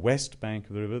river, on the west bank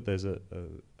of the river, there's a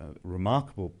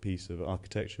remarkable piece of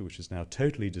architecture which has now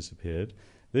totally disappeared.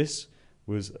 This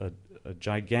was a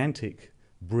gigantic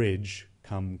bridge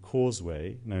come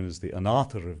causeway known as the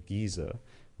Anatar of Giza,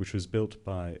 which was built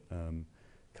by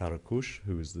Karakush,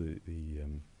 who was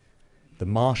the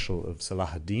marshal of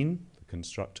Salah ad-Din, the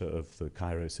constructor of the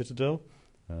Cairo citadel.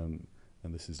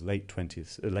 And this is late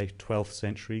 12th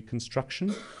century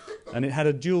construction. And it had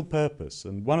a dual purpose.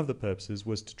 And one of the purposes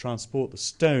was to transport the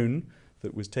stone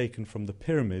that was taken from the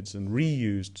pyramids and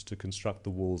reused to construct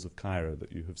the walls of Cairo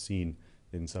that you have seen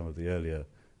in some of the earlier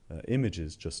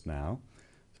images just now.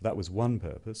 So that was one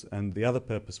purpose. And the other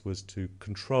purpose was to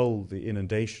control the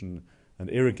inundation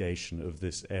and irrigation of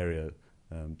this area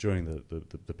during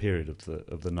the period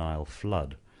of the Nile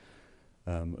flood.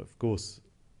 Of course,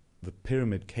 the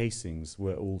pyramid casings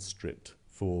were all stripped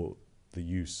for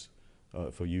use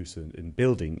in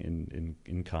building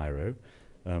in Cairo,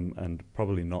 and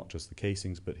probably not just the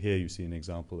casings, but here you see an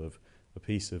example of a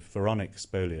piece of pharaonic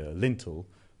spolia, a lintel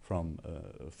from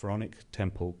a pharaonic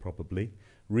temple, probably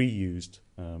reused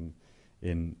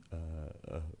in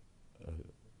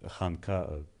a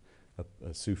khanqa,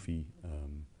 a Sufi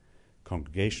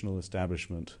congregational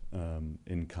establishment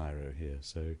in Cairo here.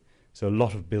 So a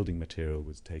lot of building material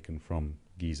was taken from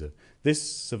Giza.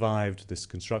 This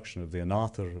construction of the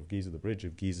Anatar of Giza, the bridge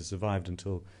of Giza, survived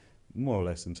until more or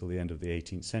less until the end of the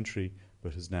 18th century,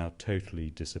 but has now totally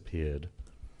disappeared.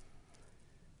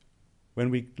 When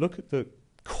we look at the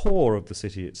core of the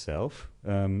city itself,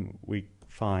 we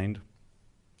find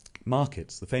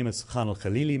markets. The famous Khan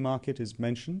al-Khalili market is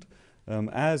mentioned,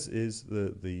 as is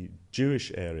the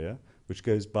Jewish area, which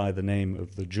goes by the name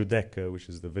of the Giudecca, which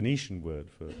is the Venetian word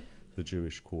for the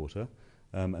Jewish quarter.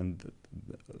 And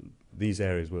these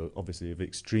areas were obviously of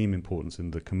extreme importance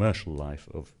in the commercial life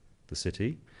of the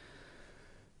city.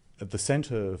 At the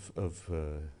center of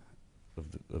the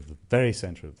very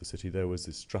center of the city, there was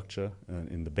this structure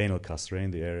in the Bain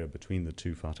al-Qasrain, the area between the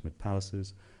two Fatimid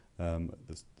palaces,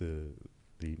 the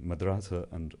Madrasa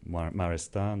and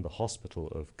Marestan, the hospital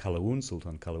of Qalawun,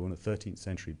 Sultan Qalawun, a 13th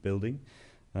century building,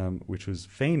 which was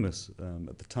famous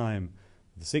at the time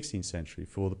of the 16th century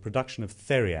for the production of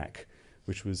theriac,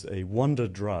 which was a wonder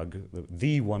drug,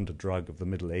 the wonder drug of the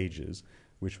Middle Ages,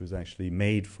 which was actually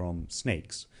made from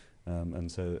snakes.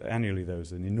 And so annually there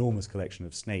was an enormous collection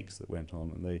of snakes that went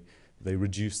on, and they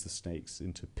reduced the snakes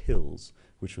into pills,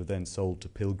 which were then sold to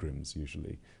pilgrims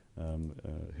usually,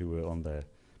 who were on their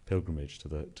pilgrimage to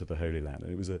the Holy Land.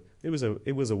 And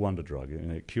it was a wonder drug.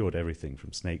 It cured everything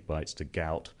from snake bites to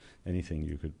gout, anything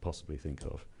you could possibly think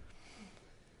of.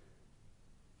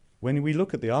 When we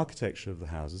look at the architecture of the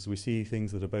houses, we see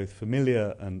things that are both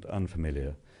familiar and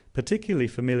unfamiliar. Particularly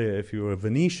familiar if you're a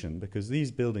Venetian, because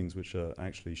these buildings, which are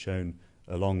actually shown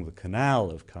along the canal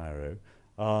of Cairo,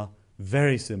 are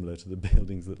very similar to the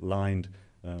buildings that lined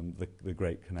the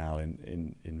Great Canal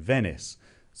in Venice.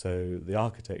 So the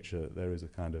architecture, there is a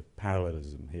kind of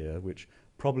parallelism here, which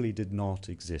probably did not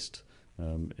exist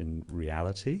in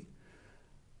reality.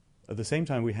 At the same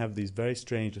time, we have these very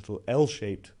strange little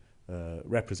L-shaped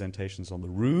representations on the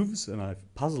roofs, and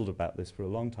I've puzzled about this for a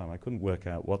long time. I couldn't work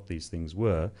out what these things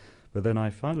were, but then I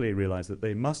finally realized that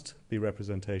they must be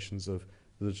representations of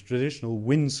the traditional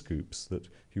wind scoops that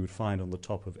you would find on the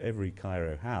top of every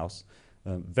Cairo house.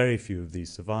 Very few of these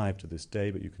survive to this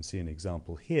day, but you can see an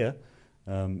example here.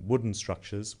 Wooden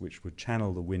structures which would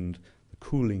channel the wind, the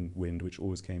cooling wind, which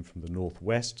always came from the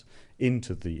northwest,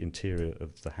 into the interior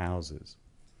of the houses.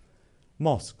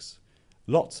 Mosques.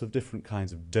 Lots of different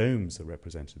kinds of domes are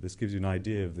represented. This gives you an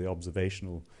idea of the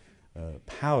observational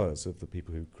powers of the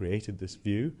people who created this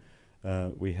view.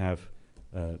 We have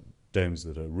domes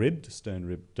that are ribbed,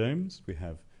 stone-ribbed domes. We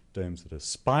have domes that are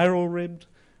spiral-ribbed.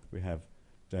 We have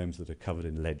domes that are covered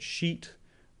in lead sheet.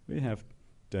 We have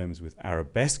domes with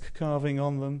arabesque carving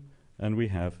on them. And we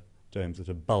have domes that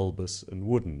are bulbous and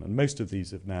wooden. And most of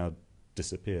these have now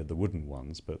disappeared, the wooden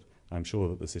ones, but I'm sure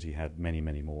that the city had many,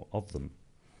 many more of them.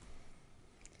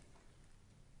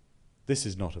 This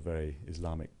is not a very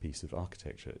Islamic piece of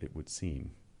architecture, it would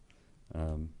seem.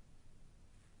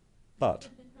 But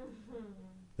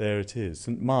there it is,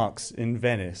 St. Mark's in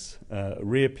Venice,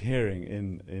 reappearing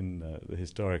in the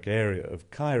historic area of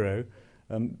Cairo.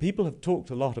 People have talked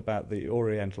a lot about the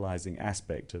orientalizing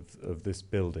aspect of this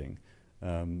building,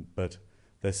 but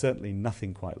there's certainly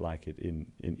nothing quite like it in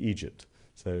Egypt.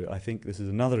 So I think this is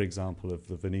another example of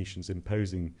the Venetians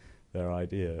imposing their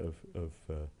idea of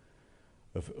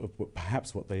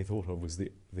perhaps what they thought of was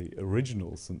the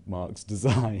original St. Mark's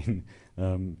design,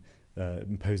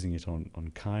 imposing it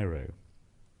on Cairo.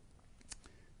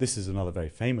 This is another very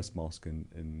famous mosque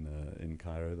in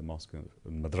Cairo, the mosque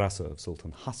Madrasa of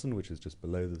Sultan Hassan, which is just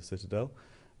below the citadel,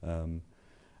 and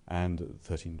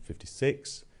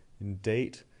 1356 in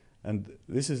date. And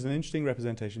this is an interesting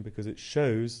representation because it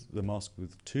shows the mosque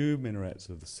with two minarets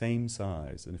of the same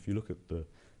size. And if you look at the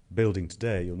building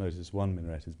today, you'll notice one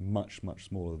minaret is much, much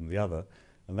smaller than the other.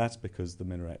 And that's because the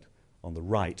minaret on the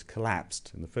right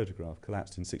collapsed, in the photograph,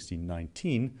 collapsed in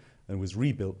 1619 and was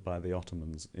rebuilt by the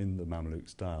Ottomans in the Mamluk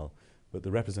style. But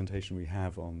the representation we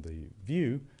have on the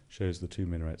view shows the two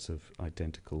minarets of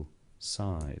identical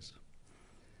size.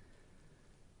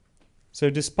 So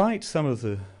despite some of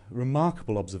the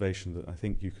remarkable observation that I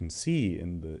think you can see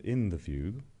in the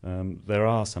view, there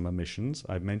are some omissions.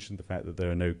 I've mentioned the fact that there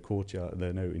are no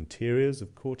interiors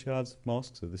of courtyards of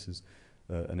mosques. So this is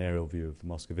an aerial view of the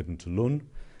Mosque of Ibn Tulun.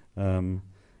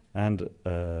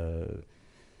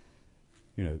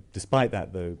 Despite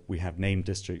that, though, we have named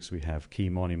districts, we have key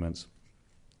monuments.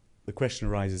 The question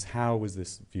arises, how was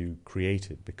this view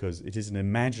created? Because it is an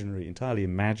entirely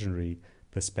imaginary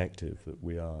perspective that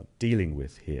we are dealing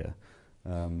with here.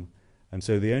 And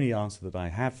so the only answer that I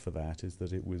have for that is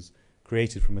that it was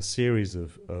created from a series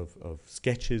of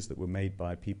sketches that were made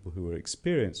by people who were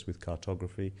experienced with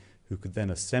cartography, who could then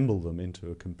assemble them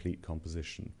into a complete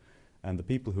composition. And the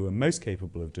people who were most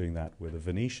capable of doing that were the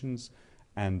Venetians,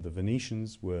 and the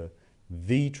Venetians were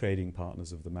the trading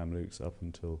partners of the Mamluks up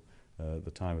until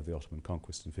the time of the Ottoman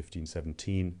conquest in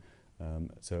 1517.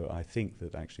 So I think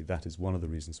that actually that is one of the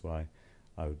reasons why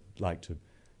I would like to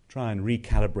try and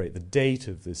recalibrate the date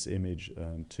of this image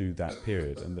to that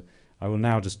period. And I will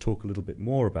now just talk a little bit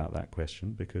more about that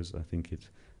question because I think it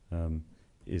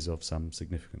is of some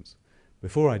significance.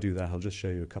 Before I do that, I'll just show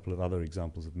you a couple of other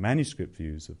examples of manuscript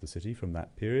views of the city from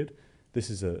that period. This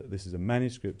is a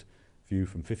manuscript view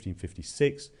from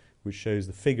 1556, which shows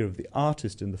the figure of the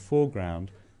artist in the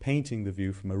foreground painting the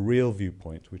view from a real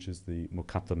viewpoint, which is the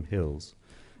Muqattam Hills.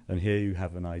 And here you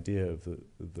have an idea of the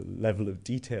level of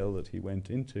detail that he went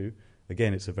into.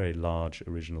 Again, it's a very large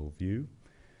original view.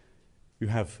 You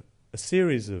have a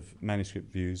series of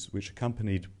manuscript views which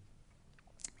accompanied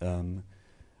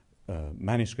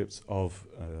manuscripts of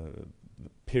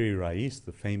Piri Reis,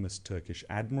 the famous Turkish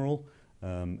admiral.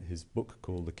 His book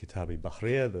called the Kitab-i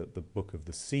Bahriya, the Book of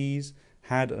the Seas,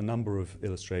 had a number of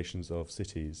illustrations of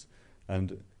cities.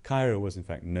 And Cairo was in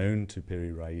fact known to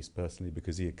Piri Reis personally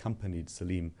because he accompanied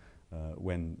Selim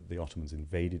when the Ottomans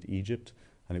invaded Egypt,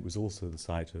 and it was also the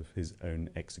site of his own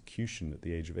execution at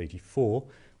the age of 84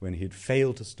 when he had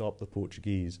failed to stop the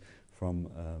Portuguese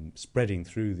from spreading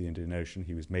through the Indian Ocean.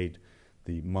 He was made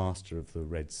the master of the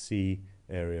Red Sea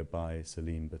area by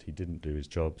Selim, but he didn't do his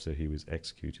job, so he was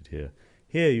executed here.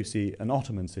 Here you see an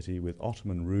Ottoman city with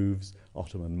Ottoman roofs,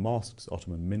 Ottoman mosques,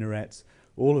 Ottoman minarets,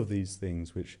 all of these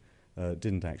things which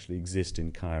didn't actually exist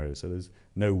in Cairo. So there's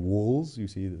no walls. You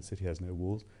see the city has no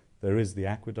walls. There is the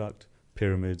aqueduct,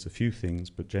 pyramids, a few things,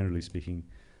 but generally speaking,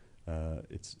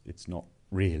 it's not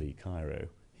really Cairo.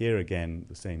 Here again,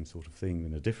 the same sort of thing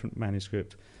in a different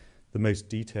manuscript. The most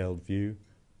detailed view,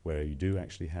 where you do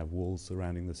actually have walls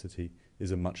surrounding the city,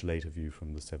 is a much later view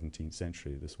from the 17th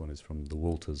century. This one is from the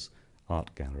Walters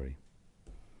Art Gallery.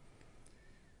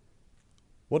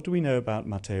 What do we know about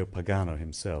Matteo Pagano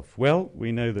himself? Well,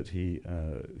 we know that he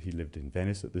lived in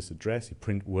Venice at this address. He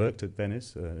worked at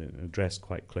Venice, an address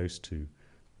quite close to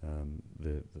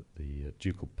the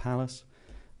Ducal Palace,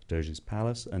 Doge's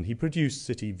Palace, and he produced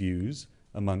city views,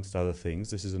 amongst other things.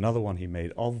 This is another one he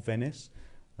made of Venice.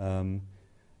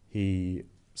 He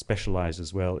specialized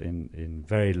as well in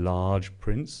very large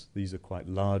prints. These are quite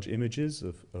large images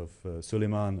of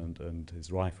Suleiman and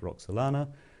his wife Roxolana.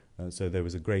 So there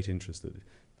was a great interest that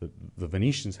the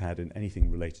Venetians had in anything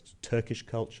related to Turkish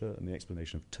culture and the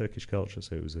explanation of Turkish culture.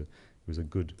 So it was a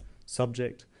good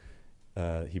subject.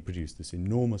 He produced this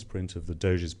enormous print of the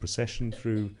Doge's procession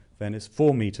through Venice,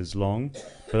 4 meters long.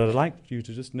 But I'd like you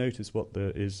to just notice what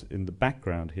there is in the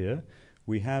background here.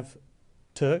 We have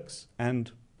Turks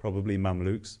and probably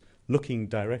Mamluks looking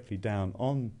directly down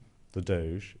on the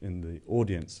Doge in the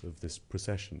audience of this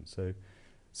procession. So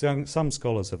some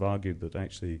scholars have argued that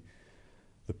actually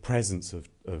the presence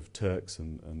of Turks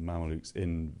and Mamelukes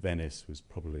in Venice was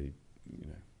probably,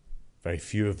 very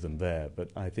few of them there. But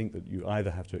I think that you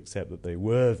either have to accept that they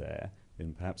were there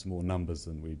in perhaps more numbers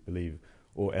than we believe,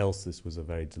 or else this was a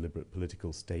very deliberate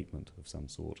political statement of some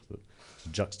sort that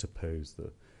juxtaposed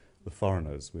the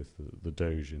foreigners with the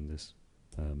Doge in this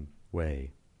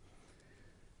way.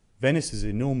 Venice's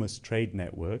enormous trade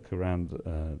network around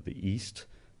the East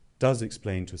does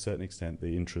explain to a certain extent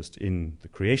the interest in the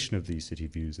creation of these city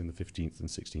views in the 15th and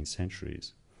 16th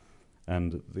centuries.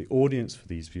 And the audience for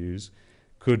these views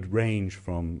could range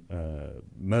from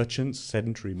merchants,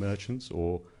 sedentary merchants,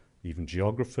 or even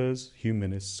geographers,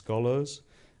 humanist scholars,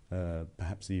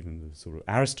 perhaps even the sort of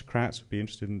aristocrats would be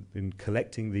interested in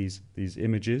collecting these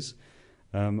images.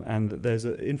 And there's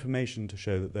information to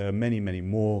show that there are many, many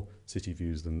more city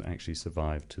views than actually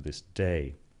survive to this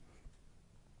day.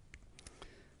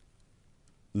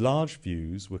 Large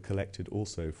views were collected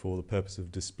also for the purpose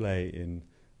of display in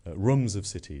rooms of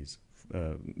cities.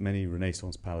 Many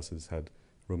Renaissance palaces had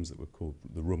rooms that were called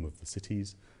the Room of the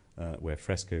Cities, where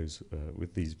frescoes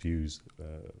with these views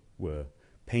were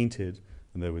painted.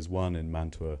 And there was one in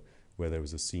Mantua where there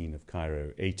was a scene of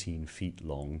Cairo 18 feet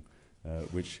long,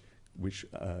 which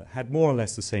had more or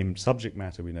less the same subject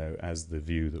matter, we know, as the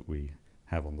view that we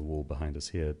have on the wall behind us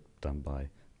here, done by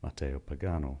Matteo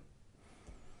Pagano.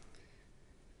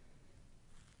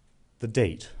 The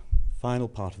date, final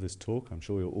part of this talk, I'm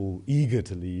sure you're all eager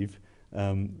to leave,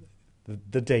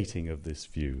 the dating of this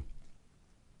view.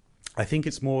 I think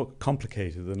it's more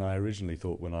complicated than I originally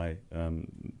thought when I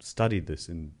studied this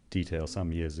in detail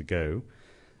some years ago.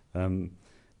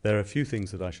 There are a few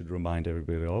things that I should remind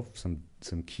everybody of,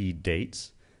 some key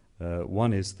dates.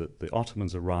 One is that the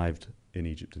Ottomans arrived in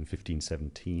Egypt in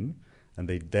 1517, and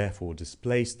they therefore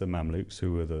displaced the Mamluks,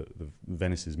 who were the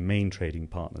Venice's main trading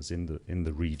partners in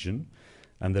the region.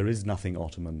 And there is nothing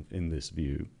Ottoman in this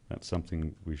view. That's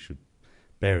something we should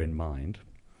bear in mind.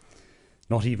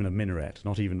 Not even a minaret,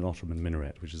 not even an Ottoman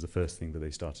minaret, which is the first thing that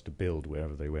they started to build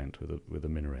wherever they went with the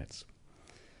minarets.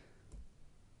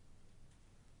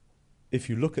 If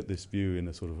you look at this view in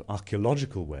a sort of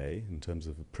archaeological way, in terms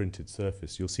of a printed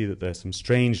surface, you'll see that there's some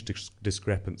strange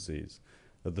discrepancies.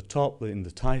 At the top, in the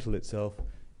title itself,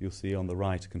 you'll see on the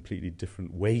right a completely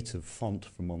different weight of font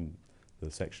from on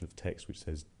the section of text which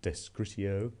says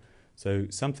Descritio. So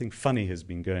something funny has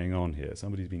been going on here.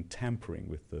 Somebody's been tampering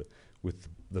with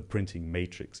the printing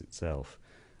matrix itself.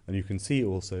 And you can see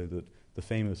also that the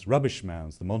famous rubbish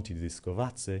mounds, the Monti di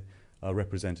Scovazze, are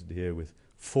represented here with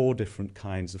 4 different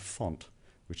kinds of font,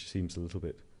 which seems a little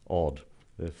bit odd.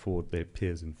 They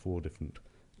appears in 4 different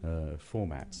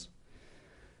formats.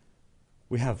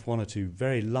 We have one or two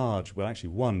very large, well actually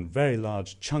one very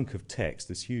large chunk of text,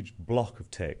 this huge block of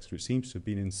text, which seems to have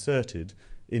been inserted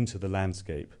into the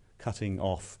landscape, cutting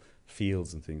off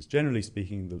fields and things. Generally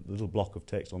speaking, the little block of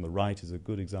text on the right is a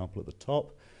good example at the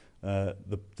top.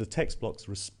 The text blocks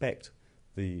respect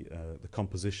the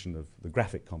composition of the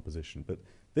graphic composition, but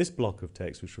this block of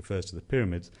text, which refers to the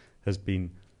pyramids, has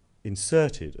been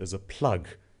inserted as a plug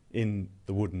in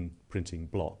the wooden printing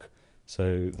block.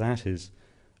 So that is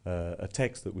a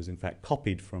text that was in fact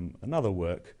copied from another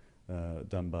work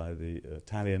done by the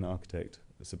Italian architect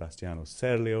Sebastiano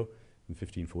Serlio in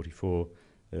 1544,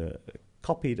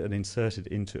 copied and inserted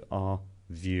into our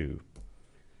view.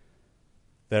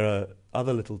 There are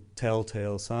other little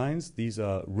telltale signs. These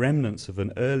are remnants of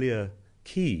an earlier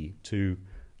key to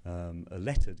a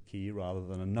lettered key rather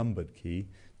than a numbered key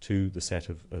to the set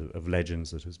of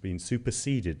legends that has been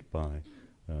superseded by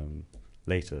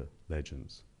later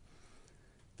legends.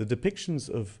 The depictions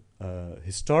of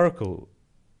historical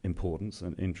importance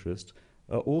and interest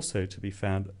are also to be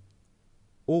found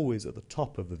always at the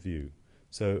top of the view.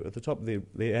 So at the top, the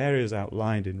areas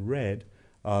outlined in red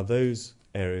are those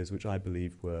areas which I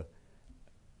believe were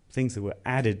things that were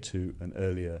added to an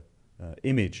earlier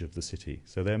image of the city.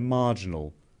 So they're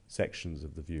marginal sections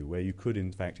of the view where you could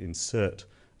in fact insert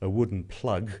a wooden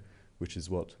plug, which is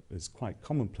what is quite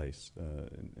commonplace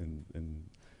in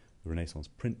Renaissance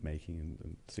printmaking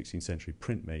and 16th century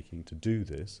printmaking to do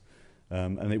this,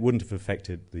 and it wouldn't have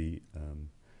affected the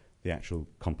actual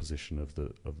composition of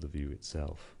the view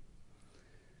itself.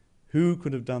 Who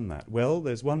could have done that? Well,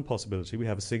 there's one possibility. We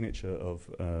have a signature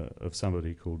of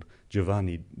somebody called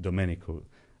Giovanni Domenico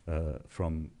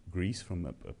from Greece, from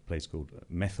a place called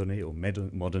Methone or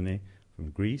Modene from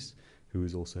Greece, who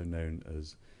is also known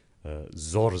as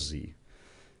Zorzi.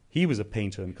 He was a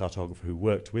painter and cartographer who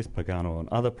worked with Pagano on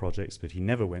other projects, but he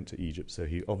never went to Egypt, so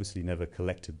he obviously never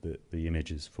collected the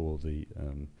images for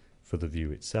the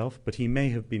view itself. But he may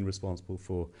have been responsible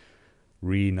for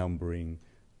renumbering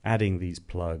adding these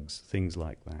plugs, things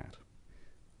like that.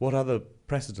 What other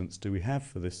precedents do we have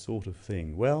for this sort of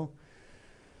thing? Well,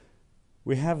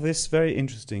 we have this very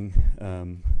interesting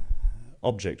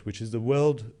object, which is the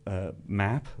world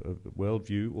map, world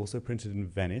view, also printed in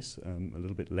Venice a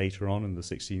little bit later on in the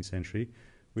 16th century,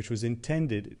 which was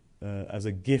intended as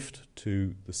a gift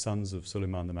to the sons of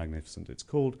Suleiman the Magnificent. It's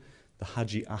called the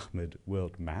Haji Ahmed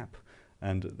World Map,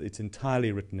 and it's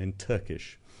entirely written in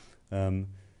Turkish.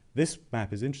 This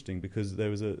map is interesting because there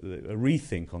was a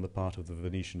rethink on the part of the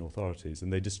Venetian authorities,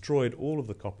 and they destroyed all of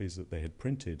the copies that they had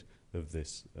printed of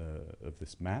this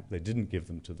map. They didn't give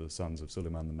them to the sons of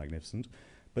Suleiman the Magnificent,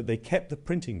 but they kept the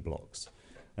printing blocks.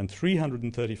 And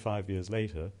 335 years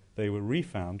later, they were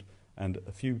refound, and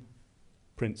a few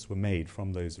prints were made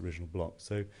from those original blocks.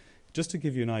 So just to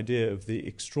give you an idea of the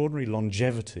extraordinary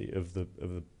longevity of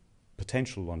the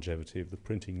potential longevity of the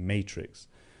printing matrix.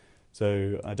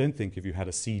 So I don't think if you had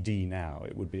a CD now,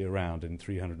 it would be around in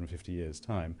 350 years'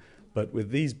 time. But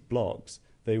with these blocks,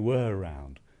 they were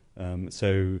around.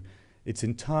 So it's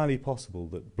entirely possible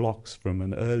that blocks from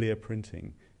an earlier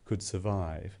printing could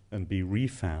survive and be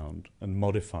refound and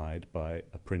modified by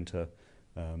a printer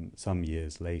some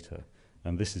years later.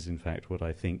 And this is, in fact, what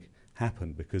I think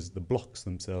happened, because the blocks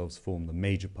themselves form the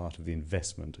major part of the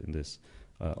investment in this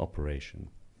operation.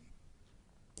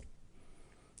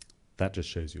 That just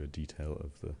shows you a detail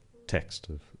of the text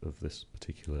of this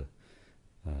particular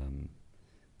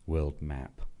world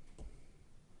map.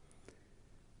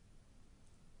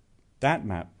 That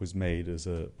map was made as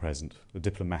a present, a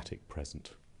diplomatic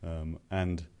present,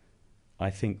 and I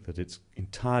think that it's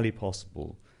entirely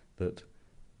possible that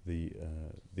the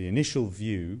initial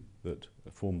view that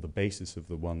formed the basis of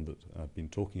the one that I've been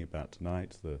talking about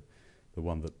tonight, the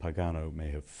one that Pagano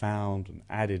may have found and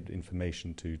added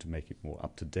information to make it more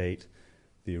up-to-date.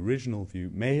 The original view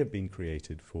may have been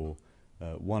created for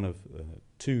one of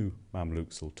two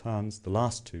Mamluk sultans, the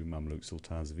last two Mamluk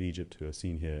sultans of Egypt, who are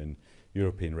seen here in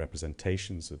European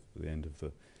representations of the end of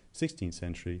the 16th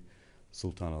century,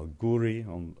 Sultan al-Ghuri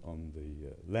on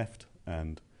the left,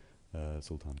 and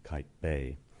Sultan Kait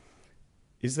Bey.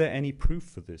 Is there any proof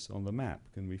for this on the map?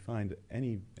 Can we find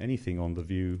anything on the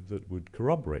view that would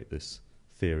corroborate this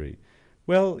theory?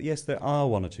 Well, yes, there are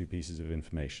one or two pieces of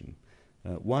information.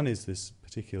 One is this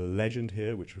particular legend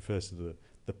here, which refers to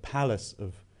the palace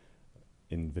of,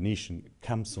 in Venetian,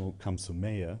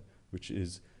 Kamsumeya, which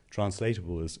is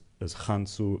translatable as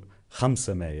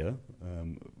Khamsameya,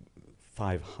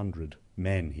 500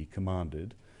 men he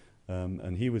commanded,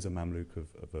 and he was a Mamluk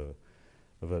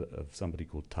of somebody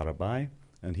called Tarabai,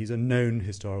 and he's a known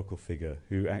historical figure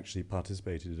who actually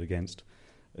participated against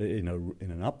in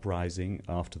an uprising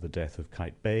after the death of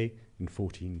Kait Bey in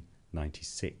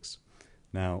 1496.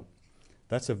 Now,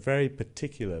 that's a very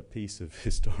particular piece of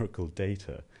historical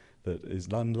data that is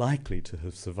unlikely to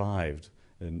have survived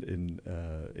in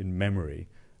memory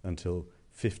until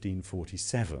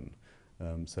 1547.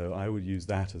 So I would use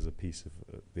that as a piece of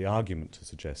the argument to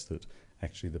suggest that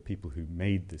actually the people who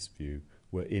made this view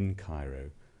were in Cairo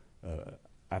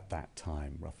at that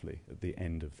time, roughly, at the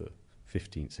end of the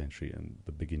 15th century and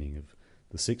the beginning of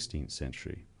the 16th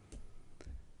century.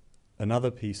 Another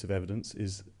piece of evidence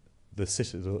is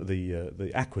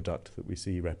the aqueduct that we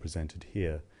see represented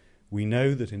here. We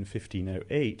know that in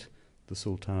 1508, the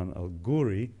Sultan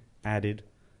al-Ghuri added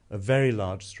a very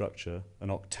large structure, an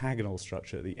octagonal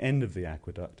structure at the end of the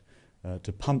aqueduct,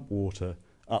 to pump water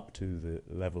up to the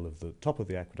level of the top of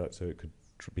the aqueduct so it could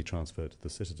be transferred to the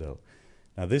citadel.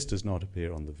 Now, this does not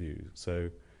appear on the view, so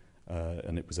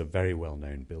and it was a very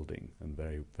well-known building and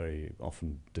very, very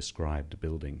often described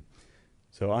building.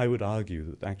 So I would argue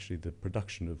that actually the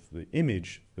production of the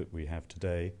image that we have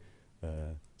today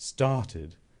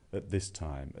started at this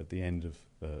time, at the end of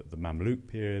the Mamluk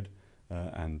period,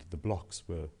 and the blocks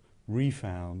were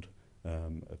refound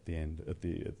at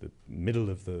the middle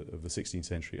of the 16th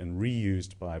century and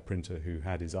reused by a printer who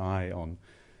had his eye on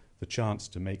the chance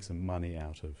to make some money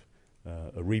out of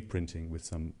a reprinting with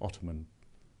some Ottoman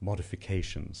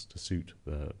modifications to suit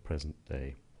the present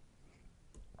day.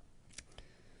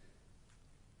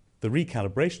 The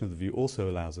recalibration of the view also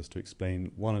allows us to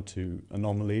explain one or two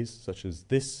anomalies, such as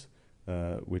this,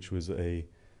 which was a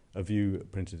view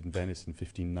printed in Venice in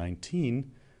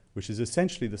 1519, which is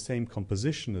essentially the same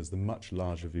composition as the much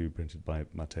larger view printed by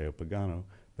Matteo Pagano,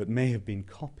 but may have been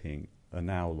copying a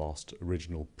now lost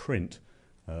original print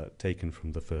taken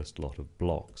from the first lot of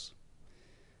blocks.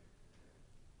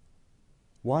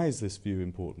 Why is this view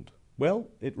important? Well,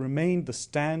 it remained the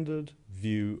standard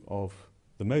view of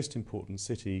the most important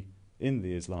city in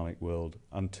the Islamic world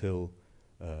until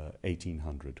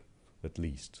 1800, at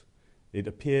least. It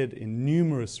appeared in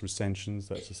numerous recensions,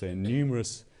 that's to say,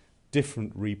 numerous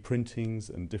different reprintings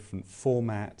and different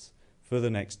formats for the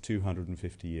next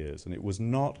 250 years. And it was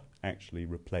not actually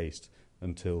replaced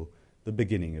until the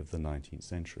beginning of the 19th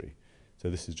century. So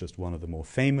this is just one of the more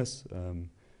famous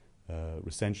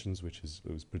recensions, which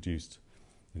was produced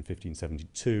in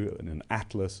 1572 in an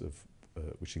atlas of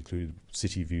which included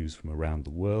city views from around the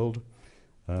world.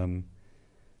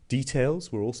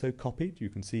 Details were also copied. You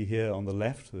can see here on the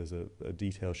left there's a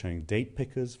detail showing date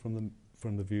pickers from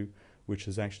the view, which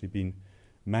has actually been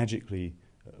magically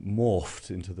morphed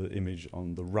into the image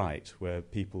on the right, where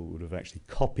people would have actually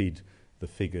copied the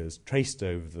figures, traced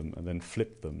over them, and then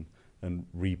flipped them and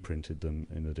reprinted them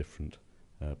in a different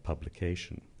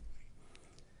publication.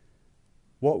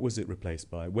 What was it replaced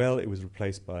by? Well, it was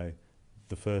replaced by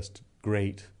the first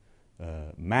great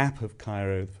map of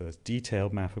Cairo, the first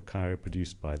detailed map of Cairo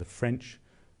produced by the French.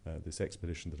 This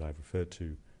expedition that I've referred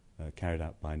to, carried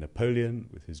out by Napoleon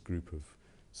with his group of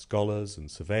scholars and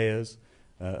surveyors,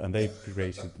 and they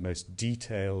created the most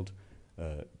detailed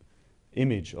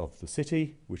image of the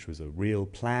city, which was a real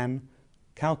plan,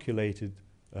 calculated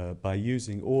by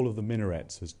using all of the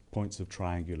minarets as points of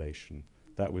triangulation.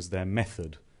 That was their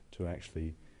method to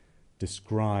actually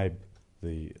describe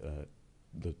the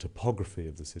topography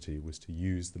of the city, was to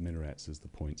use the minarets as the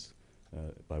points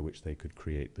by which they could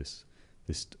create this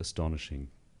astonishing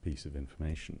piece of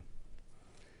information.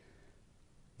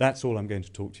 That's all I'm going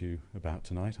to talk to you about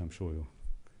tonight. I'm sure you're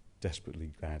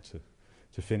desperately glad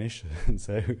to finish. And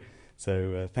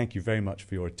so thank you very much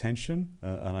for your attention,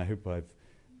 and I hope I've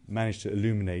managed to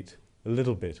illuminate a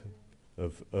little bit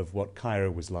of what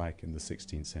Cairo was like in the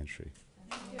 16th century.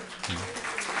 Thank you.